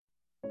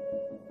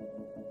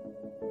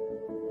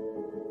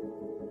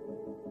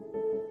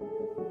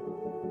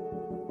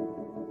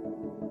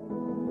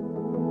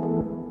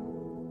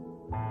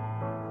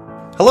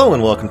Hello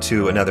and welcome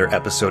to another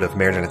episode of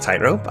Marriage on a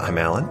Tightrope. I'm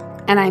Alan.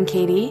 And I'm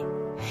Katie.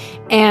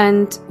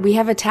 And we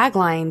have a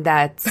tagline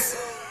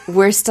that's,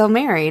 we're still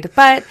married.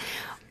 But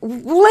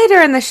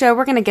later in the show,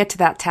 we're going to get to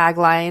that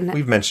tagline.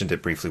 We've mentioned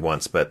it briefly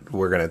once, but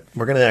we're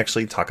gonna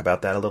actually talk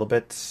about that a little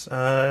bit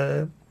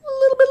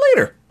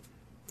later.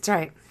 That's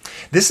right.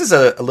 This is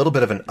a little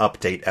bit of an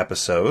update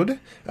episode.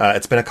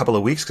 It's been a couple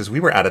of weeks because we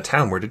were out of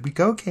town. Where did we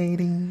go,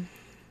 Katie?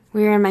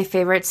 We were in my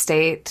favorite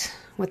state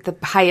with the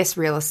highest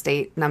real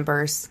estate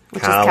numbers,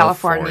 which is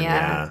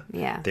California.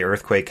 Yeah. The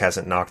earthquake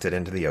hasn't knocked it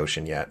into the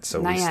ocean yet,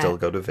 so Not we yet. still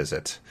go to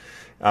visit.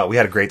 We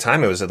had a great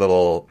time. It was a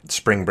little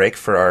spring break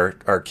for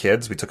our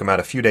kids. We took them out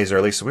a few days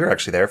early, so we were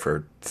actually there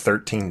for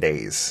 13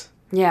 days.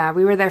 Yeah,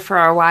 we were there for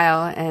a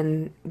while,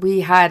 and we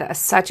had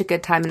such a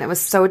good time, and it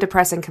was so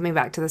depressing coming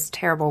back to this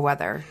terrible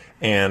weather.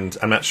 And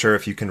I'm not sure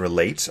if you can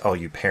relate, all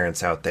you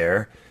parents out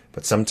there,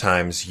 but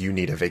sometimes you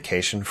need a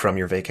vacation from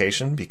your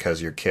vacation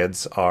because your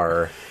kids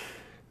are...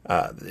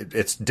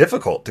 it's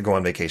difficult to go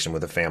on vacation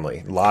with a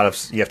family.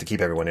 You have to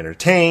keep everyone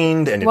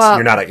entertained, and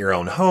you're not at your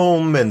own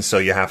home, and so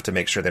you have to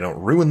make sure they don't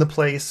ruin the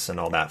place and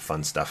all that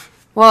fun stuff.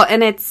 Well,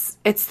 and it's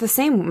the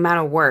same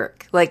amount of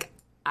work. Like,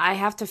 I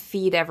have to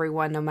feed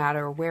everyone no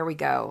matter where we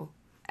go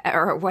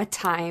or at what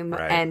time,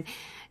 Right. and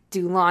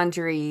do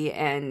laundry,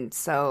 and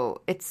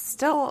so it's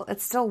still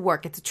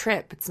work. It's a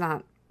trip. It's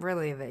not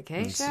really a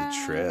vacation. It's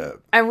a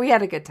trip. And we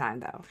had a good time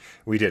though.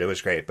 We did. It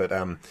was great, but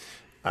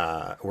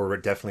we're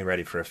definitely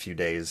ready for a few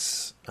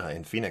days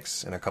in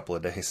Phoenix in a couple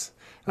of days.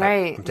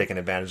 Right. I'm taking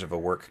advantage of a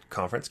work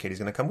conference. Katie's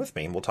going to come with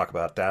me, and we'll talk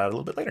about that a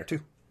little bit later too.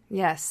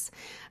 Yes.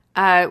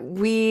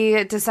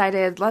 We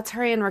decided let's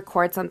hurry and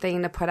record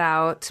something to put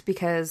out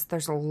because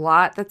there's a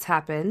lot that's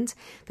happened.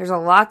 There's a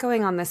lot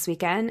going on this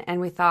weekend,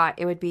 and we thought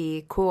it would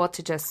be cool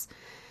to just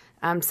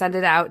send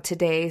it out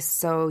today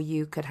so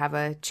you could have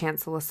a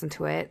chance to listen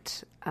to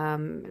it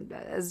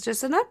as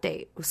just an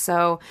update.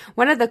 So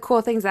one of the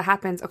cool things that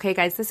happens, okay,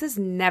 guys, this has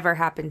never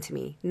happened to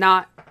me,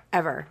 not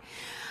ever.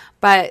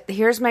 But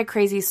here's my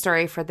crazy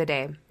story for the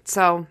day.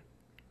 So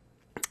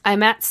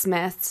I'm at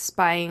Smith's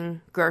buying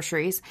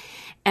groceries,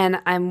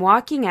 and I'm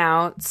walking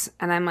out,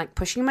 and I'm like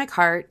pushing my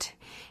cart,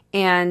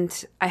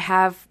 and I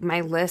have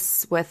my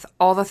lists with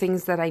all the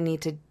things that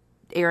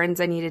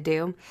errands I need to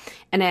do,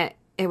 and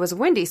it was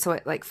windy, so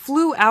it like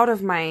flew out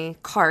of my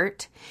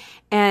cart,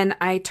 and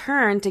I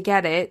turned to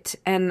get it,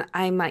 and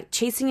I'm like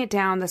chasing it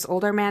down. This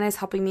older man is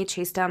helping me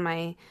chase down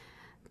my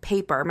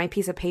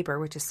piece of paper,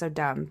 which is so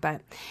dumb.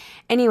 But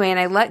anyway, and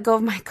I let go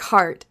of my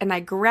cart, and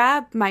I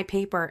grab my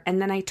paper, and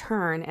then I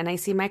turn, and I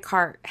see my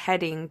cart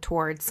heading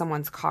towards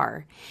someone's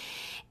car.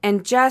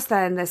 And just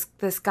then,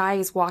 this guy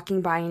is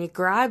walking by, and he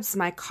grabs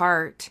my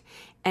cart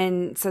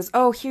and says,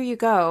 "Oh, here you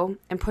go,"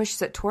 and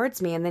pushes it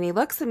towards me. And then he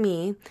looks at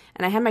me,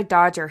 and I had my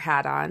Dodger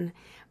hat on,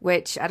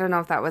 which I don't know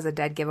if that was a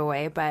dead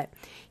giveaway, but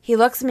he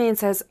looks at me and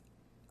says,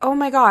 "Oh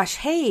my gosh,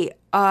 hey,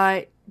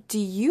 do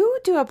you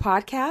do a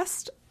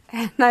podcast?"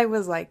 And I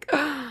was like,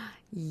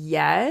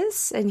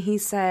 "Yes." And he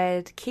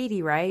said,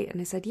 "Katie, right?"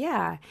 And I said,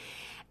 "Yeah."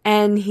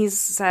 And he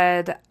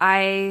said,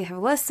 "I have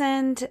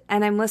listened,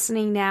 and I'm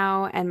listening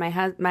now, and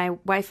my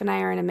wife and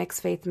I are in a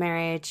mixed faith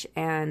marriage,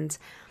 and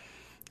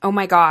oh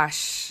my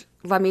gosh,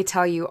 let me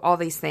tell you all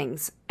these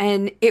things."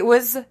 And it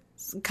was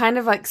kind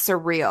of like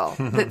surreal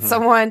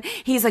that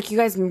he's like, "You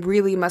guys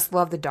really must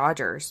love the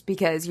Dodgers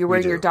because you're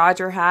wearing your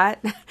Dodger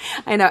hat."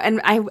 I know. And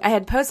I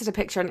had posted a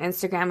picture on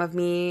Instagram of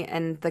me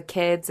and the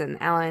kids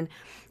and Alan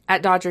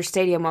at Dodger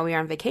Stadium while we were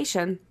on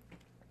vacation.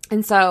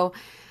 And so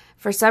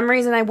for some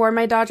reason, I wore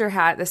my Dodger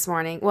hat this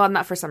morning. Well,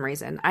 not for some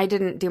reason. I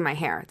didn't do my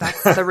hair.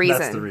 That's the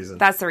reason.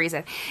 That's the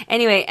reason.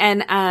 Anyway,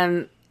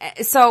 and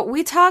so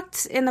we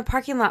talked in the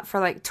parking lot for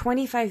like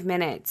 25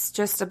 minutes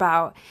just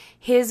about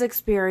his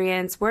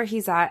experience, where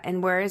he's at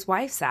and where his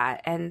wife's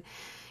at. And,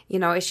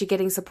 is she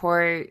getting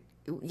support?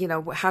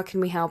 How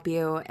can we help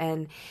you?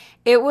 And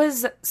it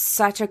was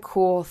such a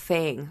cool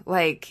thing.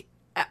 Like,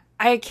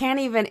 I can't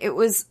even,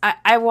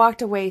 I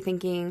walked away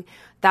thinking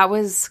that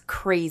was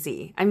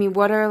crazy. I mean,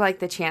 what are like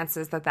the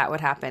chances that would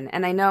happen?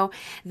 And I know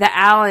the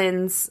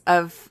Allens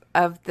of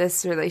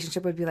this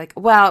relationship would be like,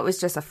 "Well, it was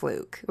just a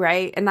fluke,"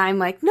 right? And I'm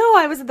like, "No,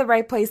 I was at the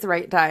right place, the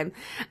right time."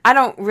 I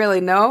don't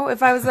really know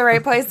if I was the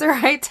right place, the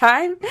right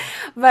time,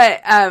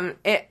 but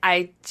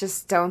I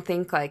just don't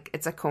think like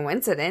it's a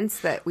coincidence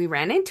that we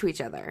ran into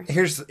each other.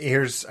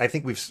 Here's I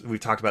think we've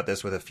talked about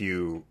this with a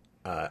few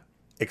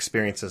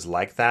experiences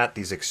like that,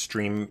 these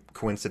extreme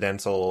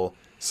coincidental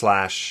 /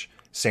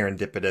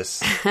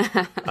 serendipitous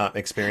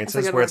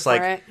experiences where it's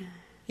like,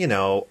 you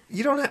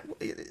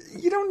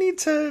don't need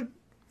to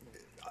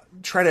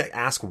try to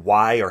ask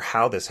why or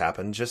how this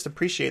happened. Just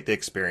appreciate the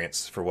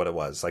experience for what it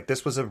was. Like,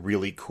 this was a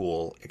really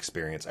cool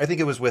experience. I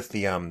think it was with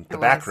the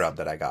back rub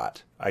that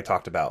I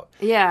talked about.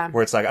 Yeah.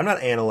 Where it's like, I'm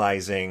not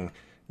analyzing,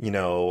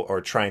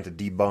 or trying to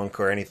debunk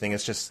or anything.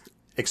 It's just...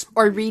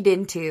 or read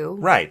into.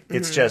 Right. Mm-hmm.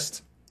 It's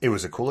just, it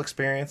was a cool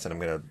experience, and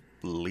I'm going to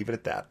leave it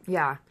at that.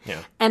 Yeah.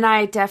 And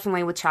I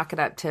definitely would chalk it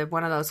up to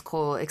one of those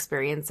cool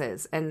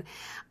experiences. And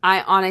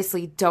I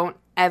honestly don't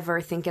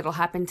ever think it'll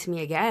happen to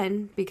me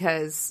again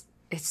because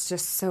it's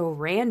just so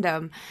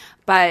random,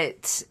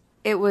 but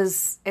it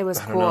was I cool.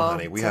 don't know,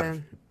 honey. We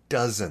have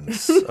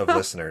dozens of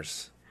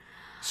listeners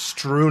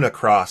strewn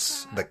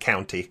across the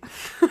county.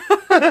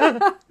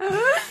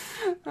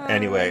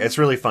 Anyway, it's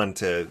really fun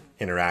to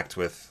interact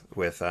with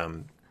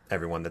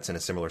everyone that's in a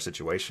similar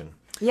situation.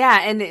 Yeah,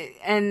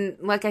 and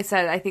like I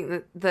said, I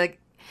think that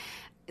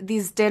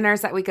these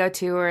dinners that we go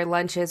to or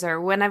lunches or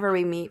whenever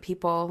we meet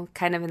people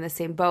kind of in the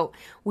same boat,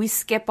 we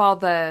skip all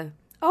the,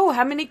 oh,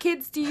 how many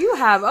kids do you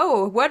have?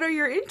 Oh, what are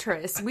your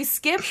interests? We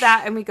skip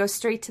that and we go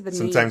straight to the meat.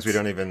 Sometimes we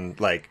don't even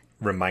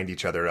remind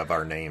each other of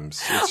our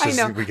names. It's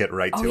just we get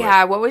right to it.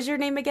 Yeah, what was your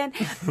name again?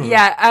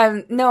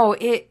 Yeah, no,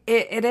 it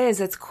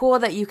is. It's cool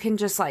that you can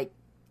just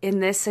in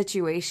this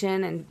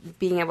situation and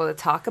being able to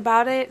talk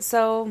about it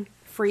so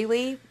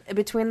freely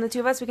between the two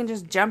of us, we can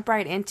just jump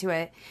right into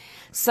it.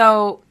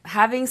 So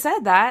having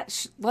said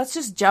that, let's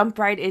just jump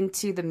right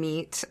into the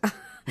meat.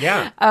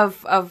 Yeah.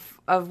 of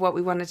what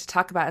we wanted to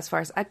talk about as far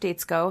as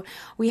updates go.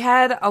 We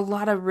had a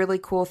lot of really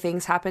cool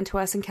things happen to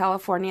us in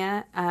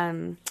California,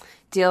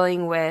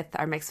 dealing with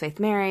our mixed faith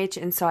marriage,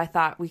 and so I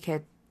thought we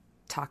could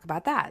talk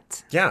about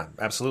that. Yeah,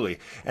 absolutely.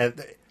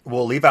 And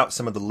we'll leave out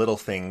some of the little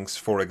things.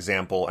 For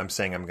example, I'm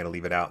saying I'm going to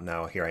leave it out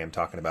now. Here I am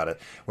talking about it.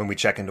 When we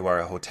check into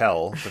our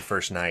hotel the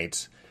first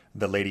night,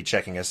 the lady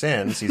checking us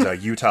in sees a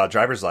Utah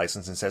driver's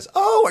license and says,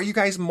 "Oh, are you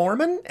guys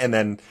Mormon?" And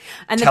then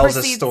tells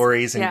us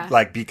stories and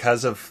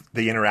because of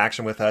the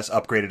interaction with us,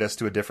 upgraded us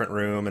to a different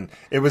room. And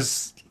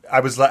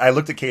I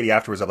looked at Katie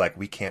afterwards. I'm like,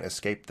 we can't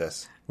escape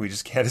this. We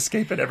just can't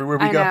escape it everywhere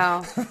we go. I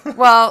know.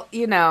 Well,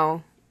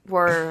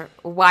 we're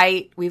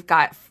white. We've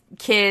got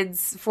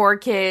kids, 4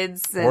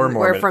 kids, and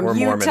we're from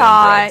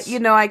Utah.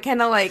 I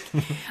kind of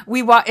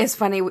it's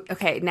funny.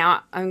 Okay,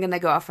 now I'm going to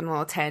go off on a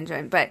little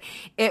tangent, but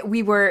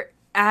we were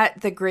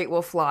at the Great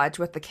Wolf Lodge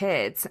with the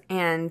kids,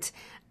 and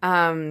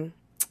my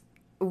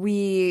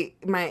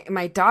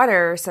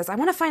daughter says, I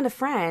want to find a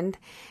friend.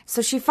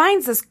 So she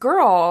finds this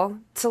girl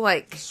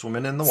to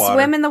swim in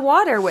the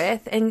water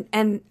with.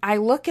 And I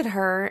look at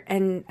her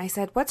and I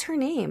said, what's her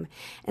name?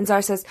 And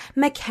Zara says,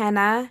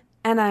 McKenna.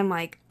 And I'm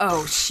like,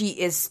 oh, she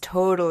is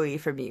totally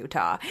from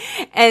Utah.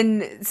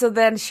 And so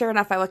then sure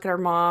enough, I look at her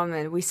mom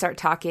and we start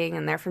talking,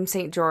 and they're from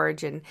St.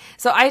 George. And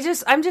so I'm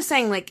just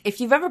saying,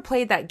 if you've ever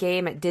played that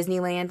game at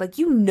Disneyland,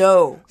 you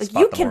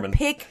can Mormon.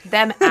 pick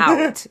them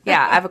out.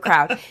 Yeah, I have a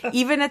crowd.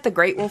 Even at the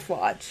Great Wolf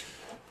Lodge.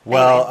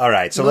 Well, anyway, all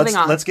right. So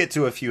let's get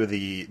to a few of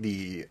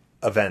the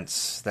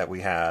events that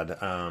we had.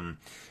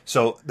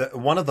 So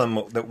one of them,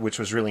 which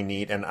was really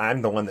neat, and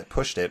I'm the one that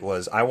pushed it,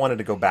 was I wanted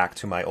to go back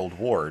to my old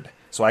ward.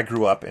 So I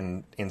grew up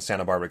in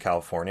Santa Barbara,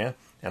 California,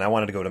 and I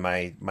wanted to go to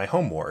my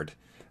home ward.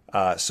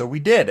 So we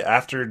did.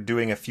 After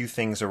doing a few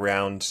things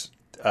around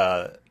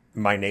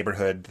my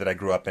neighborhood that I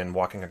grew up in,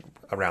 walking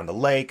around the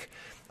lake,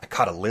 I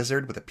caught a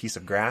lizard with a piece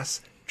of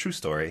grass. True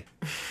story.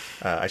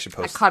 I should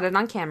post. I caught it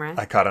on camera.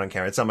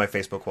 It's on my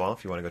Facebook wall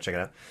if you want to go check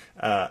it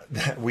out.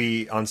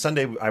 On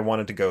Sunday, I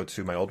wanted to go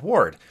to my old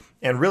ward.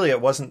 And really, it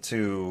wasn't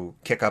to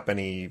kick up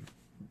the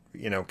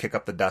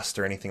dust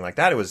or anything like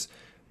that. It was,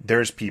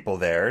 there's people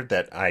there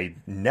that I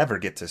never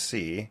get to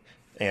see,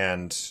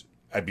 and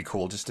I'd be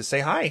cool just to say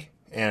hi.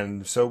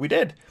 And so we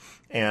did.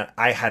 And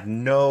I had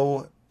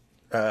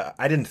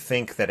I didn't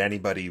think that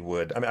anybody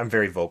would. I'm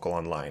very vocal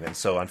online. And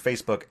so on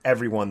Facebook,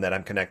 everyone that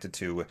I'm connected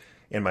to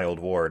in my old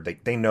ward,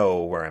 they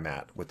know where I'm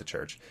at with the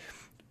church.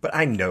 But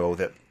I know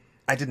that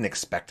I didn't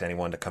expect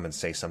anyone to come and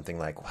say something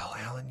like, well,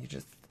 Alan, you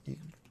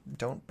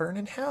don't burn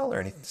in hell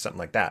or something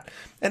like that.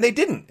 And they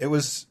didn't. It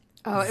was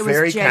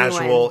very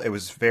casual. It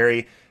was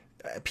very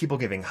people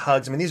giving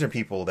hugs. I mean, these are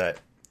people that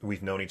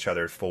we've known each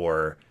other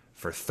for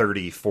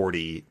 30,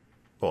 40,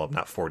 well,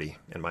 not 40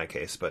 in my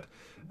case, but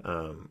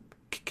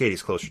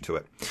Katie's closer to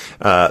it.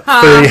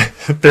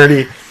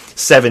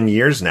 37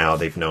 years now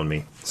they've known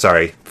me.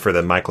 Sorry for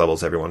the mic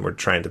levels, everyone. We're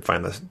trying to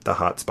find the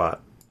hot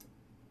spot.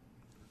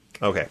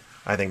 Okay.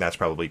 I think that's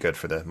probably good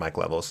for the mic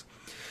levels.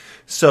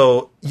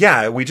 So,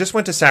 yeah, we just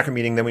went to sacrament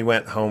meeting, then we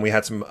went home. We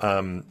had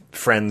some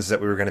friends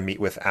that we were going to meet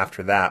with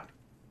after that.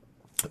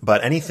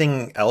 But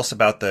anything else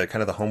about the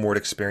kind of the homeward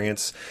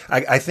experience?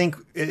 I think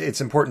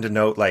it's important to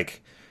note,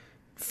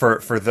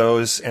 for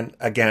those, and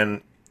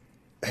again,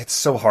 it's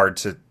so hard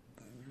to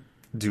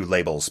do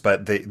labels,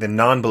 but the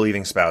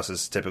non-believing spouse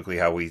is typically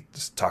how we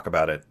talk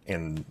about it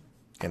in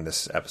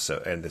this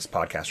episode, in this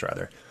podcast,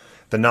 rather.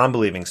 The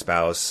non-believing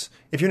spouse,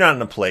 if you're not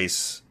in a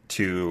place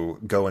to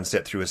go and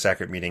sit through a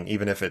sacrament meeting,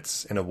 even if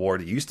it's in a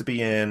ward you used to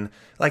be in,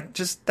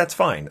 that's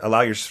fine.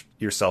 Allow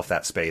yourself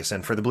that space.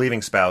 And for the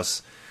believing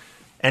spouse,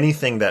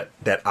 anything that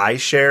I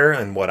share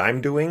and what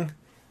I'm doing,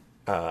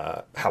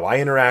 how I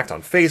interact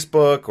on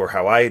Facebook, or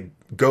how I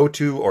go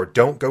to or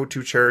don't go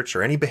to church,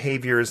 or any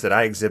behaviors that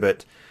I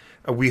exhibit,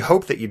 we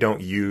hope that you don't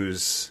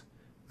use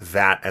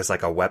that as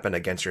a weapon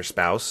against your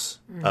spouse.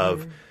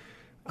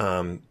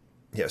 Mm-hmm.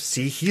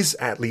 See, he's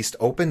at least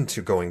open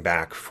to going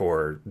back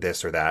for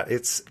this or that.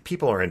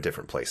 People are in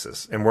different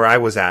places. And where I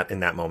was at in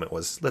that moment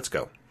was, let's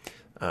go.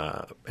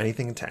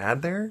 Anything to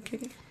add there,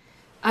 Katie?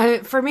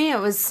 For me,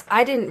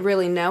 I didn't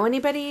really know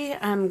anybody.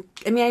 I mean,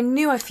 I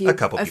knew a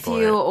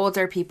few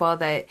older people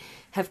that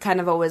have kind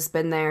of always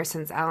been there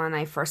since Alan and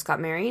I first got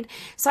married.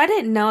 So I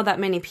didn't know that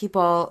many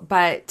people,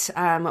 but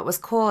what was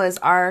cool is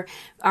our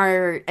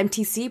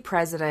MTC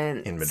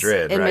president in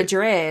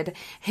Madrid,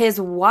 his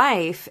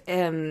wife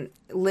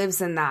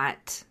lives in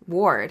that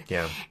ward.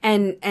 Yeah.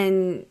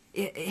 And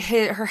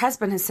her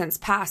husband has since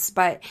passed,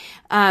 but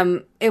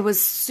it was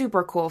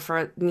super cool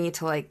for me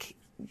to like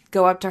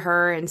go up to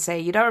her and say,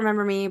 you don't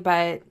remember me,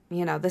 but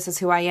this is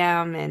who I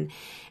am.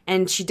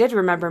 And she did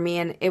remember me,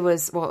 and it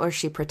was, or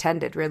she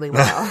pretended really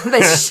well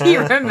that she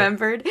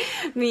remembered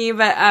me.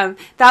 But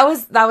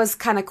that was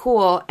kind of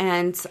cool.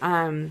 And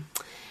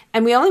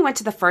we only went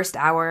to the first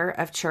hour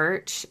of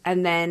church,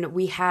 and then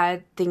we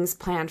had things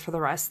planned for the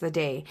rest of the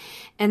day.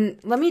 And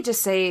let me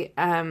just say,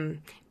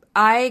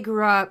 I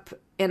grew up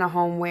in a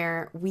home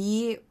where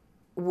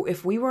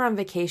if we were on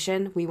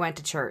vacation, we went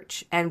to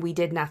church and we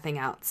did nothing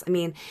else. I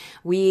mean,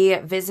 we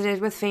visited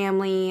with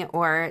family,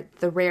 or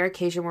the rare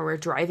occasion where we're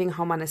driving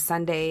home on a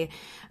Sunday,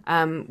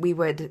 we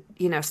would,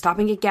 stop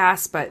and get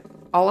gas, but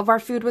all of our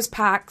food was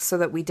packed so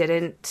that we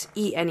didn't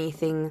eat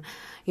anything.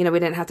 We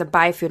didn't have to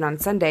buy food on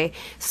Sunday.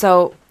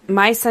 So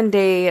my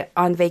Sunday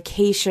on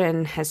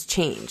vacation has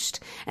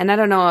changed. And I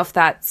don't know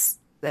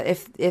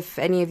if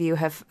any of you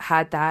have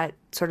had that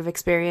sort of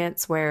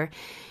experience where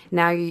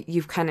now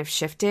you've kind of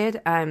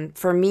shifted.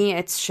 For me,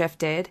 it's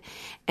shifted.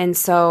 And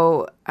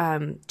so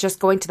just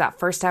going to that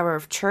first hour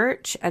of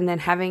church and then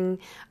having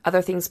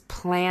other things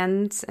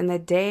planned in the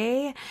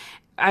day,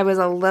 I was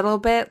a little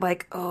bit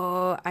like,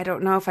 oh, I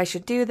don't know if I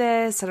should do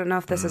this. I don't know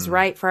if this is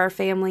right for our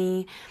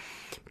family.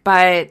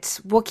 But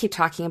we'll keep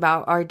talking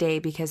about our day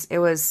because it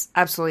was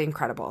absolutely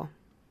incredible.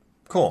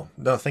 Cool.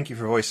 No, thank you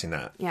for voicing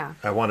that. Yeah.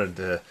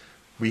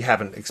 We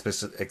haven't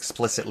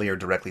explicitly or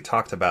directly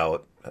talked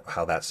about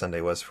how that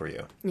Sunday was for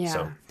you.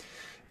 Yeah.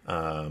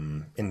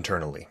 So,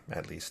 internally,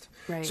 at least.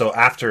 Right. So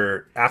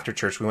after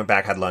church, we went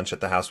back, had lunch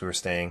at the house we were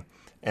staying,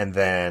 and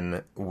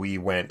then we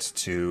went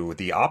to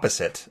the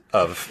opposite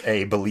of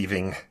a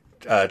believing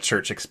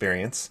church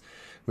experience.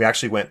 We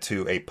actually went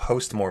to a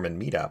post-Mormon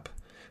meetup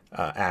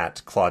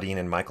at Claudine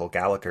and Michael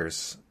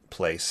Gallagher's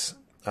place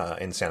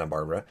in Santa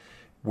Barbara,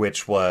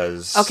 which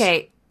was...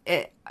 Okay,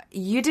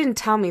 you didn't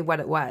tell me what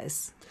it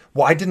was.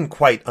 Well, I didn't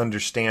quite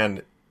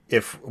understand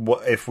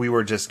if we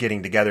were just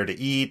getting together to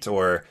eat,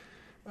 or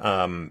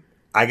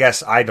I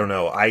guess, I don't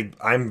know.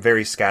 I'm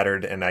very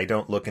scattered, and I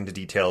don't look into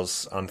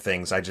details on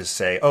things. I just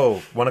say,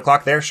 1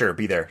 o'clock there? Sure,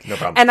 be there. No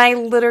problem. And I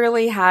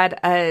literally had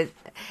a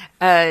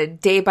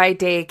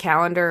day-by-day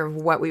calendar of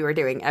what we were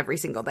doing every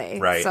single day.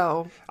 Right.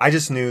 So I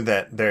just knew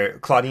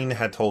that Claudine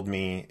had told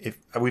me,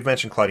 we've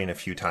mentioned Claudine a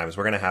few times.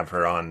 We're going to have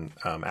her on,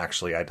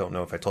 actually. I don't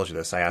know if I told you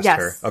this. I asked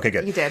her. Okay,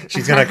 good. You did.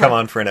 She's going to come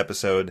on for an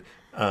episode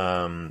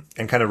and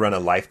kind of run a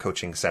life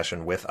coaching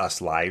session with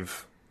us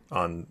live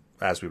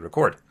as we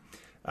record.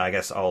 I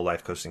guess all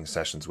life coaching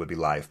sessions would be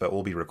live, but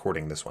we'll be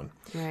recording this one.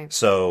 Right.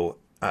 So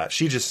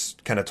she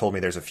just kind of told me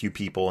there's a few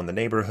people in the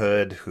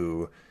neighborhood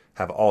who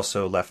have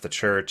also left the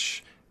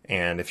church,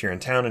 and if you're in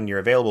town and you're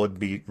available, it'd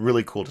be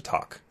really cool to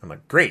talk. I'm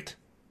like, great,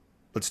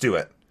 let's do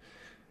it.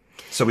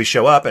 So we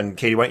show up, and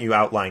Katie, why don't you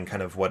outline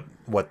kind of what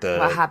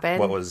happened,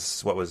 what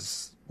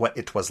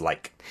it was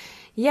like?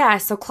 Yeah,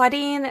 so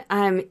Claudine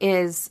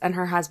and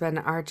her husband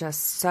are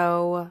just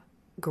so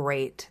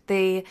great.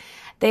 They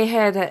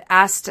had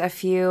asked a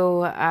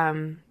few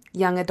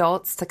young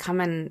adults to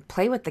come and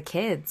play with the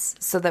kids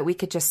so that we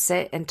could just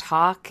sit and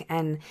talk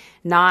and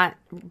not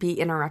be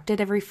interrupted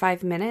every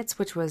 5 minutes,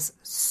 which was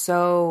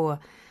so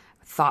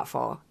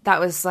thoughtful. That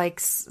was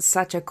like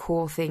such a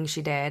cool thing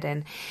she did.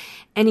 And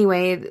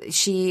anyway,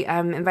 she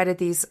invited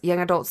these young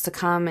adults to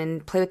come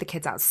and play with the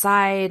kids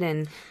outside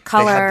and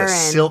color. They had the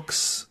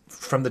silks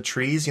from the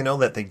trees,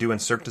 that they do in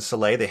Cirque du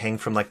Soleil. They hang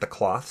from like the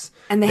cloths.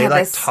 And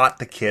they taught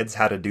the kids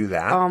how to do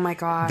that. Oh my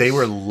gosh. They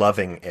were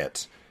loving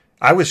it.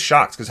 I was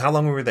shocked because how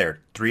long were we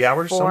there? 3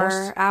 hours?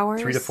 4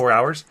 hours? 3 to 4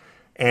 hours.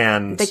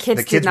 And the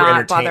kids did not were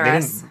entertained. Bother they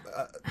us.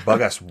 didn't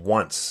bug us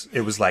once.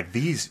 It was like,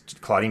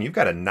 Claudine, you've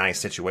got a nice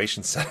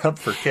situation set up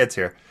for kids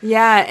here.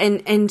 Yeah,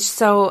 and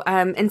so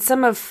and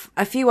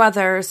a few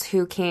others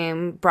who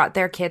came brought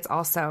their kids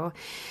also.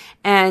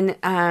 And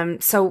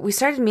so we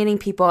started meeting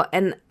people,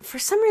 and for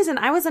some reason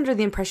I was under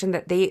the impression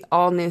that they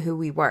all knew who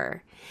we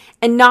were.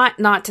 And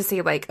not to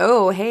say like,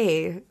 oh,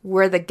 hey,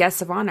 we're the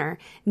guests of honor.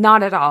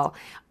 Not at all.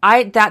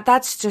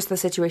 That's just the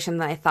situation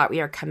that I thought we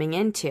were coming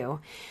into.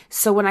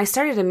 So when I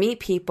started to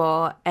meet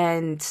people,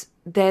 and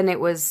then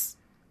it was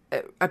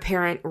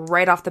apparent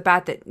right off the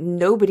bat that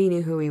nobody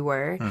knew who we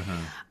were.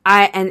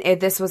 Mm-hmm.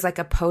 This was like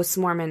a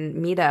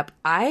post-Mormon meetup.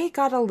 I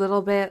got a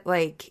little bit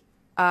like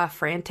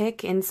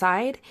frantic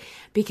inside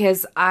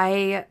because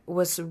I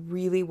was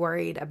really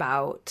worried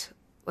about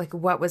like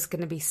what was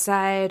going to be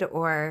said,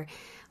 or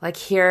like,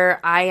 here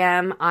I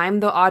am, I'm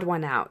the odd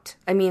one out.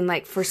 I mean,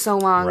 like, for so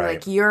long, right.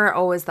 Like, you're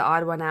always the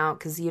odd one out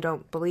because you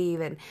don't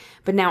believe in.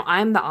 But now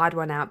I'm the odd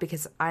one out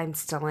because I'm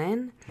still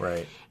in.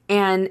 Right.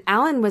 And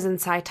Alan was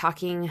inside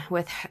talking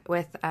with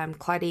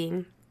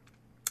Claudine.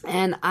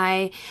 And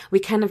we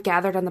kind of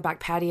gathered on the back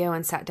patio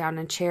and sat down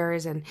in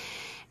chairs, and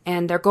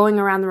they're going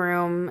around the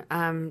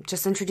room,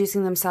 just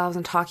introducing themselves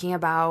and talking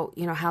about,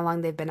 how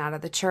long they've been out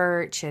of the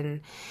church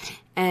and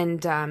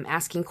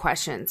asking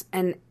questions.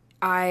 And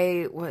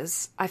I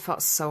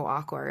felt so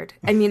awkward.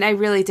 I mean, I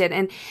really did.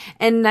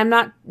 And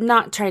I'm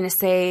not trying to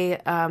say,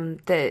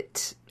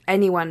 that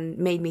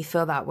anyone made me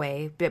feel that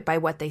way by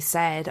what they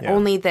said,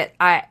 only that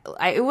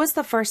it was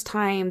the first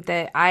time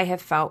that I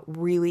have felt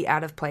really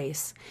out of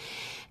place.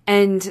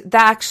 And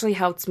that actually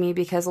helped me,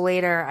 because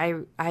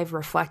later I've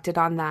reflected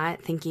on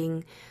that,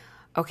 thinking,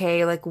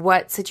 okay, like,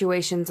 what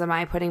situations am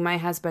I putting my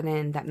husband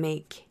in that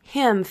make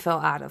him feel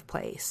out of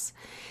place?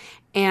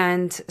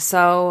 And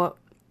so,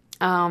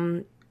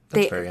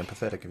 that's very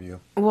empathetic of you.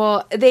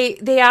 Well,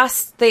 they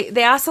asked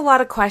a lot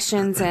of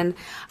questions, and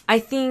I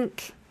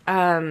think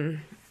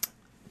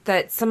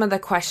that some of the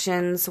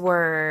questions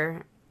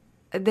were,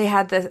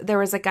 there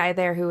was a guy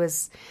there who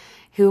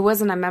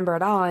wasn't a member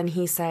at all, and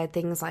he said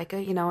things like,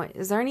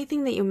 is there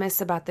anything that you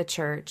miss about the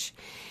church?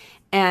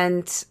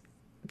 And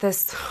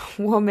this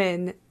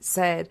woman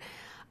said,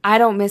 I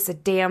don't miss a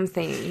damn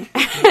thing.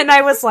 And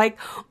I was like,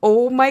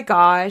 oh my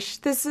gosh,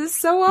 this is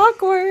so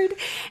awkward.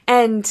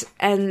 And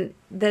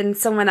then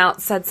someone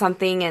else said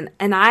something,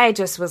 and I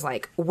just was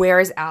like,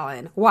 where's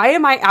Alan? Why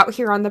am I out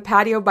here on the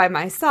patio by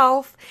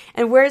myself?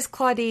 And where's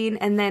Claudine?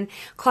 And then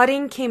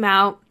Claudine came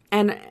out,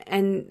 and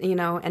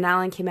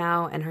Alan came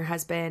out, and her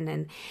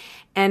husband,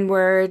 and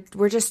we're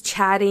just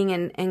chatting,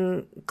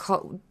 and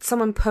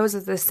someone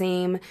poses the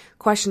same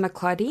question to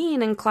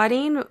Claudine, and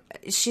Claudine,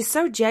 she's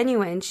so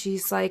genuine.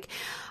 She's like,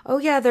 oh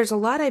yeah, there's a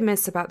lot I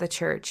miss about the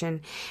church.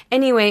 And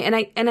anyway,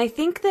 and I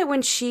think that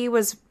when she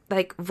was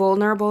like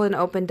vulnerable and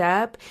opened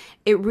up,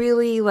 it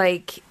really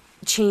like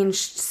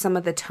changed some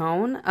of the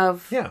tone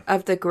of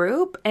the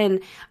group,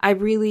 and I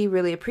really,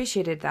 really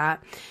appreciated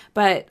that.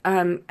 But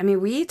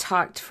we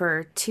talked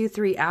for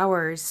 2-3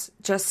 hours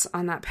just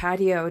on that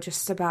patio,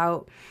 just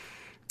about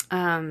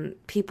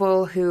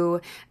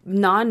people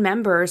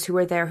non-members who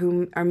are there,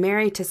 who are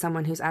married to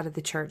someone who's out of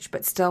the church,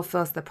 but still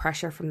feels the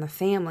pressure from the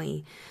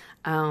family.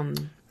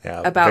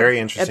 Very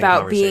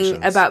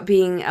interesting about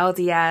being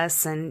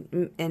LDS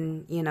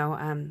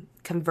and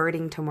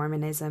converting to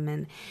Mormonism.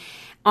 And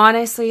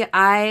honestly,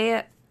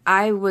 I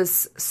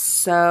was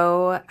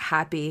so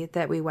happy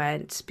that we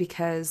went,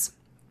 because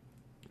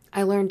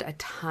I learned a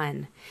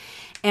ton.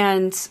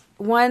 And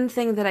one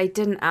thing that I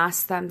didn't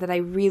ask them that I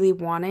really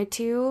wanted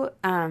to,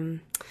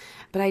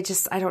 but I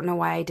don't know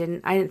why I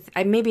didn't.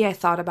 Maybe I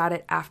thought about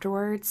it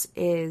afterwards,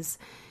 is,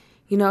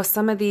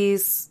 some of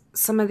these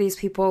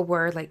people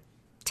were like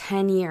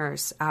 10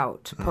 years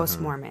out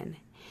post-Mormon.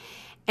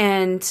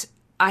 And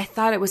I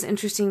thought it was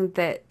interesting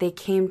that they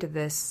came to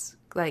this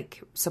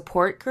like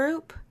support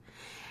group,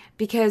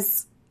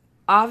 because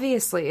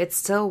obviously it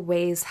still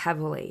weighs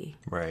heavily.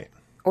 Right.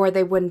 Or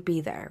they wouldn't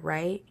be there,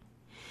 right?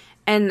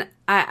 And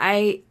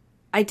I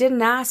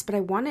didn't ask, but I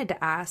wanted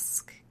to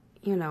ask,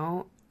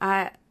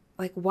 why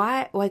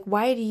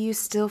do you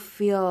still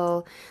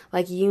feel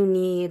like you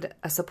need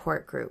a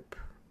support group?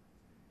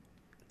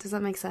 Does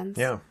that make sense?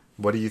 Yeah.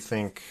 What do you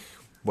think?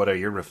 What are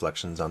your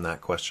reflections on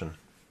that question?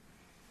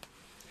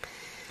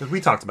 Because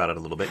we talked about it a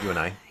little bit, you and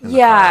I. In the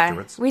car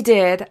afterwards. We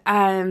did.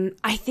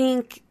 I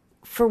think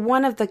for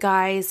one of the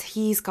guys,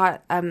 he's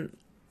got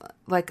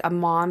like a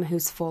mom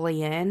who's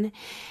fully in,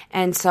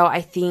 and so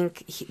I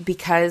think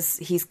because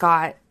he's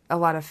got a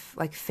lot of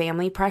like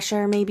family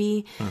pressure,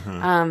 maybe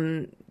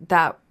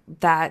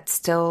that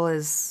still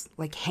is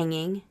like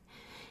hanging.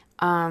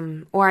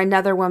 Or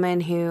another woman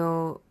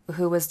who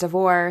was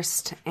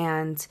divorced,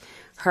 and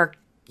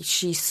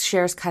she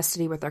shares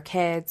custody with her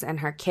kids,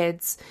 and her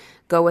kids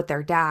go with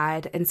their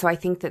dad. And so I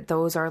think that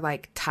those are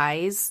like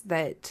ties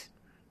that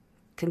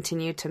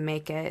continue to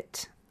make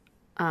it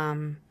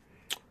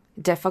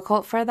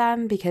difficult for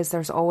them, because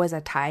there's always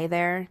a tie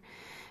there.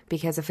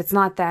 Because if it's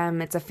not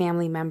them, it's a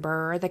family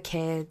member or the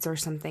kids or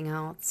something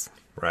else.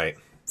 Right.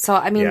 So,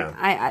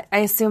 I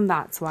assume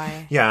that's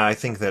why. Yeah, I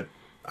think that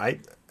I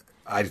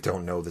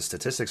don't know the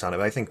statistics on it,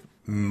 but I think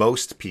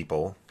most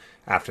people,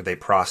 after they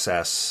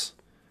process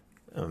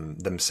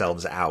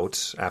themselves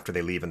out, after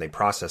they leave and they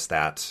process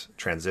that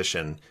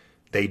transition,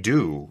 they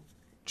do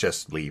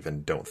just leave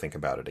and don't think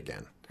about it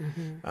again.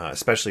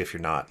 Especially if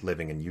you're not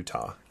living in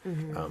Utah.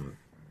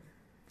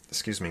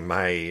 Excuse me,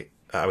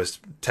 I was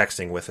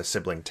texting with a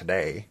sibling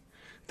today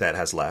that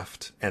has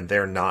left, and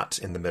they're not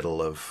in the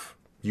middle of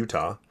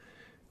Utah.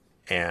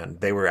 And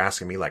they were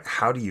asking me, like,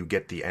 how do you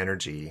get the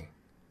energy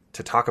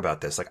to talk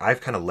about this? Like,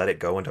 I've kind of let it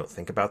go and don't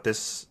think about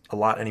this a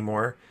lot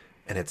anymore.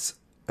 And it's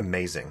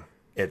amazing.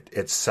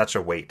 It's such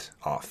a weight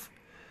off.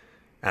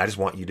 And I just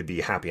want you to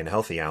be happy and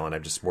healthy, Alan.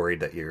 I'm just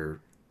worried that you're,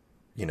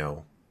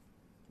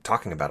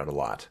 talking about it a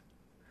lot.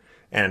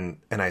 And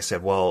I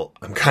said, well,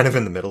 I'm kind of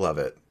in the middle of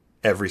it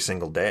every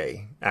single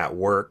day, at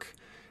work,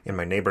 in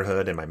my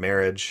neighborhood, in my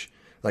marriage.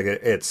 Like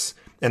it's,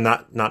 and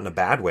not in a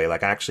bad way.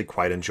 Like I actually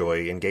quite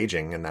enjoy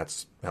engaging, and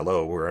that's,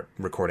 hello, we're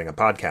recording a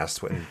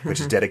podcast which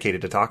is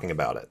dedicated to talking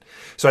about it.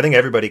 So I think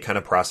everybody kind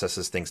of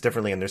processes things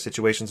differently, and their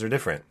situations are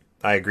different.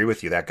 I agree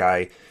with you. That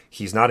guy,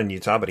 he's not in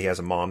Utah, but he has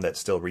a mom that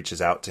still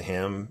reaches out to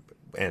him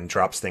and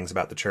drops things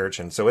about the church.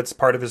 And so it's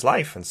part of his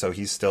life. And so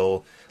he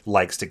still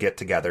likes to get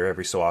together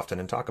every so often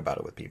and talk about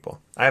it with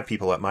people. I have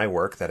people at my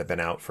work that have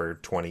been out for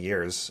 20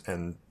 years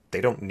and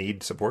they don't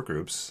need support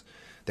groups.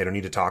 They don't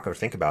need to talk or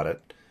think about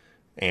it.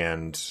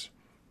 And,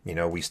 you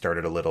know, we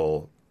started a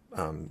little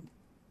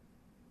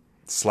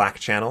Slack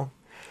channel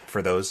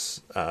for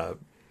those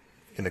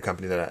in the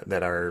company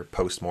that are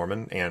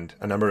post-Mormon. And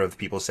a number of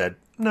people said,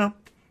 no,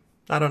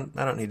 I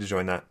don't need to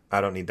join that. I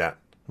don't need that.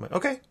 I'm like,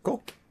 okay,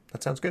 cool.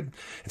 That sounds good.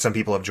 And some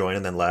people have joined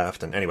and then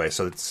left. And anyway,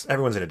 so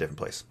everyone's in a different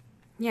place.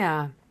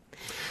 Yeah.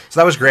 So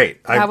that was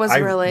great. That was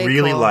really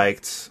really cool.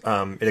 liked,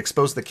 it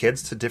exposed the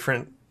kids to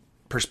different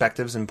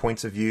perspectives and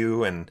points of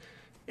view. And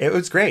it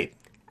was great.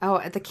 Oh,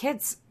 the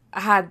kids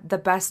had the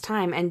best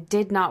time and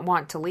did not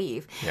want to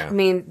leave. Yeah. I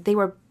mean, they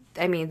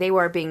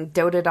were being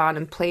doted on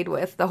and played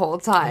with the whole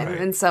time.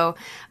 Right. And so,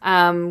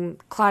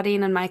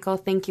 Claudine and Michael,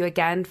 thank you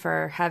again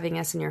for having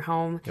us in your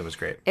home. It was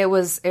great. It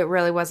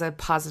really was a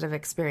positive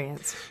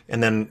experience.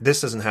 And then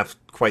this doesn't have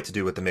quite to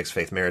do with the mixed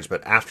faith marriage,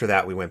 but after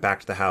that, we went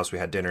back to the house, we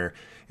had dinner,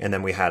 and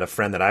then we had a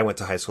friend that I went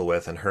to high school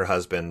with and her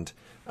husband,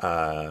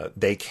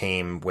 they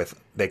came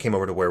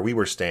over to where we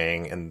were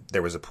staying, and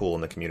there was a pool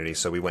in the community.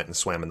 So we went and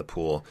swam in the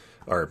pool,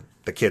 or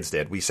the kids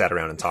did. We sat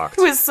around and talked.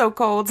 It was so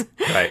cold.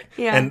 Right.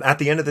 Yeah. And at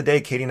the end of the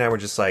day, Katie and I were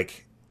just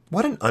like,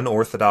 what an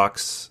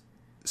unorthodox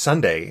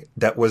Sunday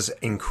that was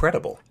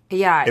incredible.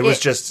 Yeah. It was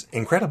just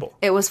incredible.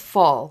 It was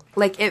full.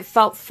 Like, it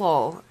felt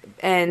full.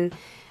 And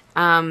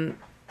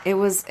it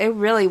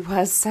really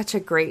was such a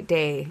great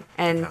day.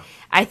 And Yeah.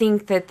 I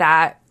think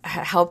that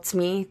helped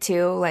me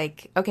too.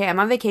 Like, okay, I'm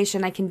on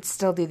vacation. I can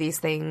still do these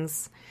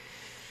things.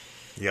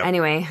 Yep.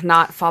 Anyway,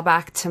 not fall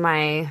back to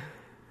my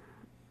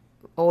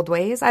old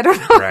ways. I don't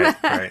know.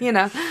 Right. You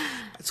know.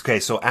 It's okay.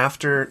 So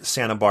after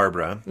Santa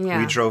Barbara, Yeah.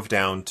 we drove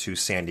down to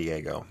San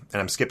Diego,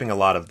 and I'm skipping a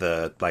lot of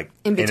the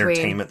In between.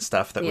 entertainment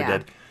stuff that we Yeah.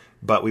 did,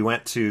 but we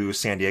went to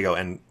San Diego,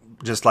 and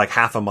just like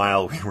half a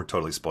mile, we were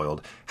totally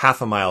spoiled.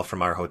 Half a mile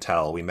from our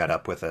hotel, we met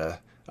up with a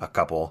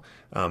couple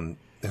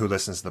who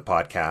listens to the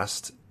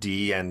podcast,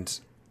 D and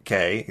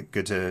K.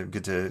 Good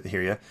to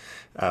hear you.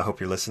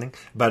 Hope you're listening.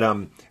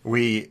 But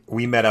we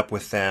met up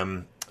with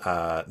them.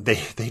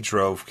 They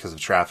drove because of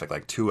traffic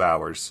like 2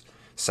 hours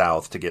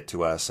south to get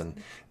to us, and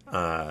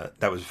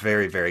that was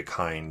very, very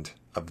kind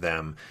of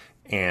them.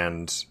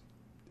 And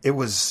it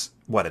was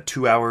a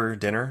 2-hour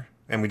dinner,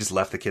 and we just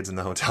left the kids in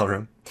the hotel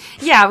room.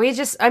 Yeah,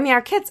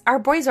 our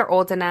boys are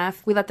old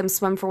enough. We let them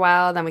swim for a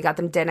while, then we got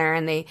them dinner,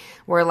 and they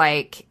were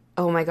like,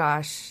 oh my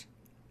gosh,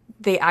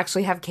 they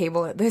actually have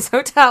cable at this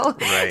hotel.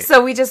 Right.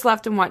 So we just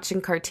left them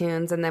watching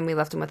cartoons, and then we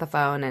left them with a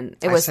phone, and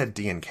I said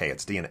D and K.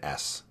 It's D and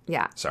S.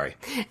 Yeah. Sorry.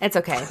 It's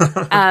okay.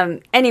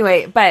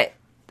 Anyway, but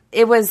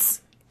it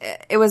was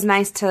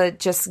nice to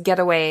just get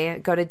away,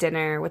 go to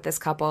dinner with this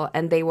couple,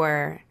 and they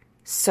were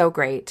so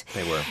great.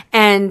 They were.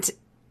 And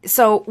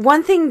so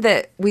one thing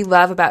that we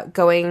love about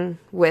going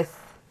with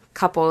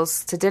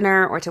couples to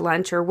dinner or to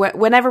lunch or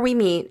whenever we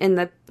meet in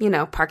the,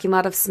 parking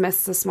lot of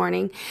Smith's this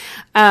morning,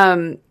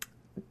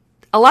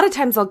 a lot of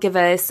times they'll give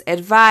us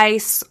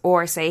advice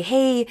or say,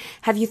 hey,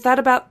 have you thought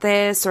about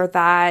this or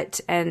that?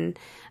 And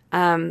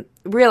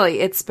really,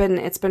 it's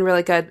been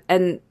really good.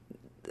 And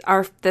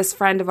this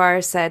friend of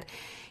ours said,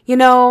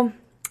 your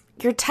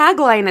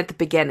tagline at the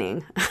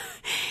beginning,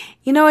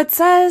 it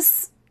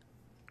says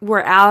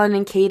we're Alan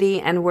and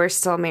Katie and we're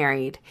still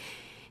married.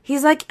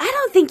 He's like, I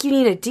don't think you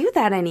need to do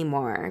that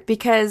anymore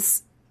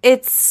because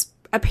it's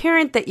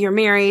apparent that you're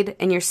married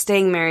and you're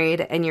staying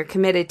married and you're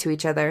committed to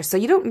each other. So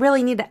you don't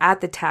really need to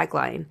add the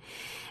tagline.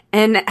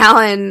 And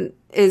Alan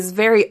is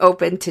very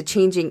open to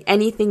changing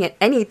anything at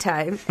any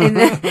time. And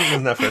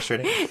Isn't that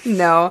frustrating?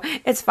 No,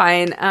 it's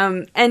fine.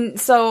 And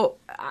so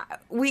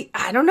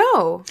I don't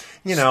know.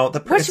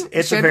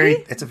 It's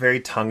a very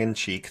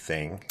tongue-in-cheek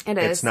thing. It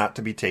is. It's not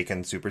to be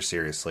taken super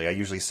seriously. I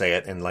usually say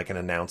it in like an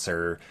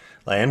announcer,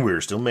 and we're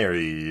still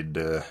married.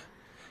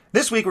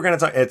 This week we're going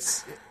to talk.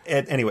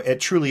 Anyway, it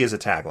truly is a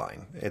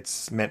tagline.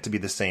 It's meant to be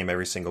the same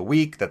every single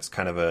week. That's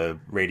kind of a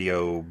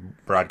radio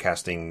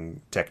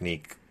broadcasting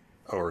technique,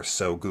 or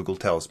so Google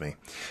tells me.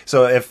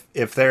 So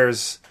if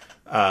there's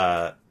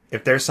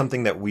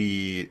something that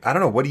I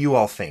don't know, what do you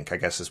all think? I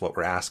guess is what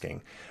we're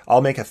asking.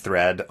 I'll make a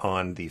thread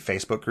on the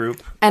Facebook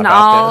group and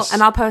about this.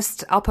 And I'll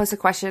post a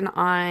question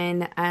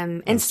on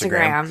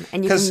Instagram,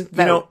 and you can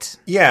vote.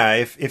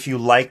 If you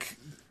like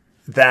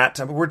that,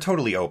 we're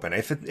totally open.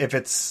 If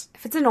it's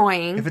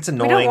annoying, we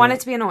don't want it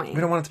to be annoying. We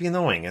don't want it to be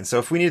annoying. And so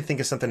if we need to think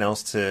of something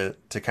else to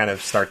kind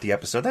of start the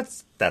episode,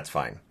 that's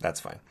fine.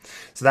 That's fine.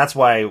 So that's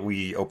why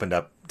we opened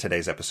up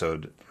today's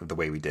episode the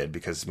way we did,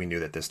 because we knew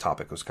that this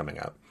topic was coming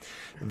up.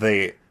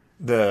 The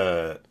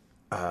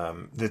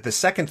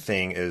second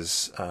thing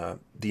is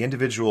the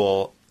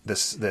individual,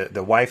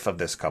 the wife of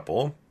this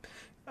couple.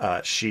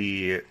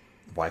 She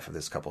wife of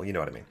this couple. You know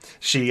what I mean.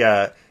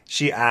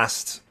 She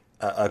asked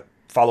a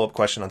follow-up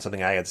question on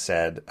something I had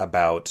said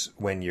about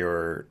when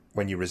you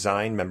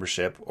resign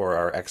membership or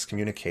are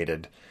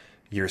excommunicated,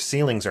 your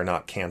sealings are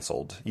not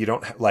canceled. You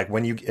don't like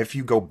if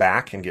you go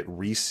back and get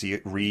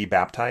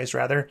re-baptized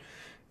rather,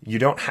 you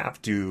don't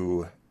have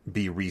to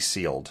be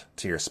resealed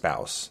to your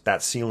spouse.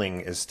 That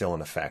sealing is still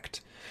in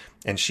effect.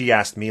 And she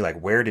asked me, like,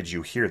 where did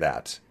you hear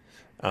that?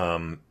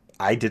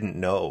 I didn't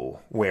know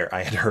where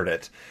I had heard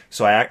it.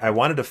 So I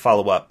wanted to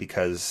follow up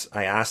because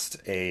I asked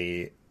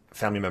a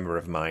family member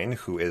of mine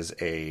who is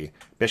a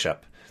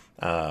bishop,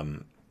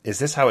 is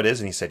this how it is?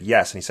 And he said,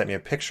 yes. And he sent me a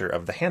picture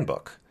of the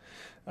handbook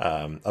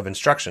of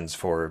instructions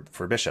for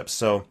bishops.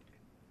 So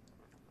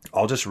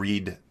I'll just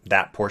read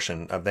that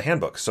portion of the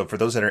handbook. So for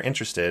those that are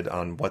interested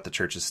on what the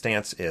church's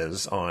stance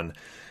is on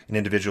an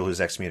individual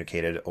who's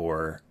excommunicated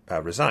or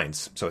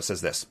resigns. So it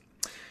says this: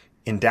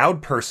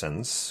 endowed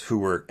persons who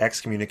were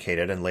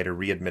excommunicated and later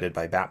readmitted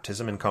by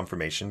baptism and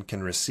confirmation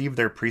can receive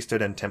their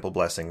priesthood and temple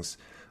blessings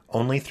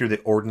only through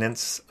the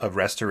ordinance of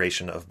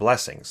restoration of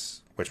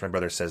blessings, which my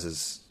brother says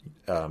is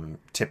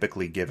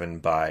typically given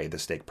by the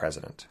stake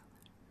president.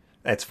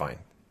 It's fine.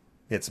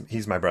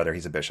 He's my brother.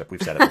 He's a bishop.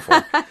 We've said it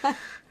before.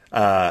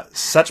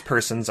 Such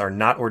persons are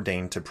not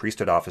ordained to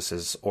priesthood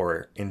offices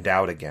or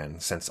endowed again,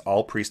 since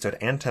all priesthood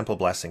and temple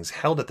blessings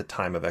held at the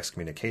time of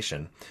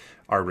excommunication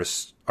are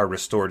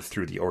restored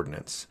through the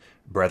ordinance.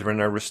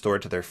 Brethren are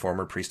restored to their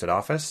former priesthood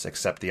office,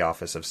 except the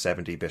office of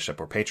 70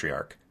 bishop or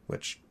patriarch,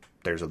 which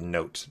there's a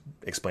note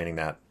explaining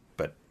that,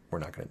 but we're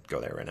not going to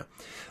go there right now.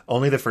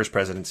 Only the first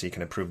presidency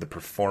can approve the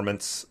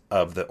performance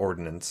of the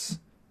ordinance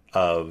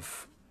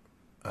of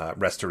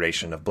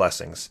restoration of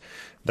blessings.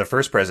 The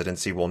first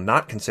presidency will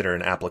not consider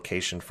an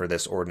application for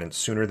this ordinance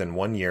sooner than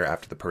 1 year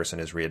after the person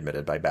is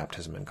readmitted by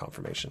baptism and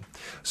confirmation.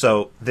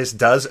 So this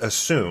does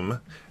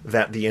assume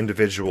that the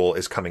individual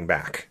is coming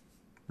back,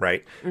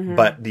 right? Mm-hmm.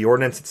 But the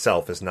ordinance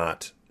itself is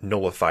not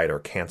nullified or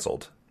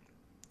canceled.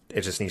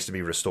 It just needs to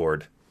be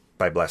restored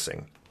by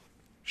blessing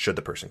should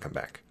the person come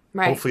back.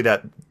 Right. Hopefully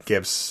that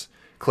gives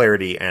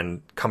clarity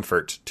and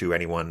comfort to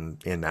anyone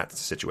in that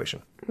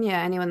situation.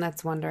 Yeah, anyone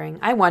that's wondering.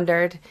 I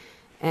wondered,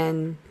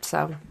 and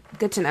so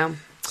good to know.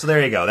 So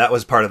there you go. That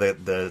was part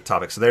of the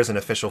topic. So there's an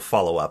official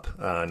follow-up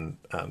on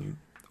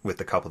with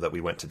the couple that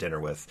we went to dinner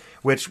with,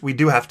 which we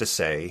do have to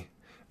say,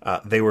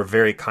 they were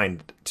very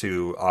kind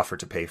to offer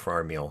to pay for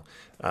our meal.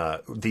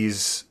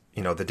 These,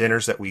 the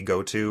dinners that we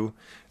go to,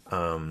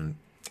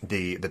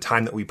 the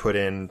time that we put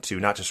in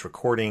to not just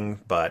recording,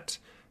 but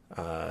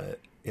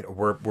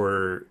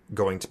we're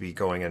going to be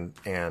going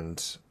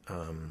and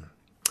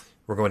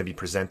we're going to be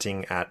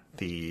presenting at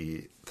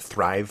the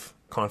Thrive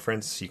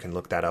conference. You can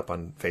look that up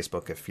on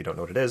Facebook if you don't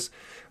know what it is.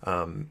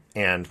 And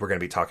we're going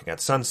to be talking at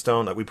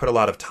Sunstone. We put a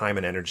lot of time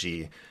and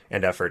energy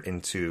and effort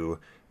into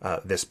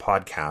this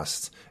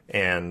podcast.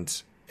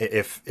 And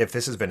if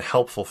this has been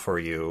helpful for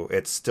you,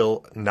 it's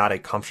still not a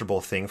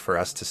comfortable thing for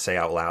us to say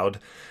out loud.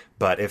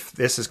 But if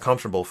this is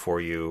comfortable for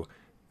you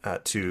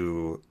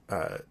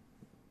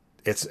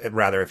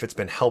if it's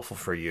been helpful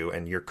for you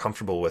and you're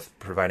comfortable with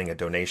providing a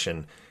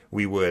donation,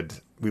 we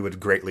would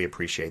greatly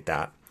appreciate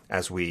that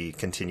as we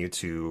continue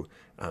to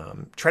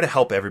try to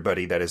help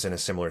everybody that is in a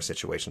similar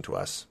situation to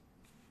us.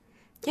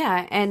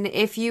 Yeah, and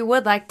if you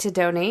would like to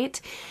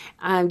donate,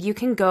 you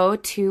can go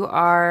to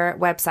our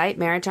website,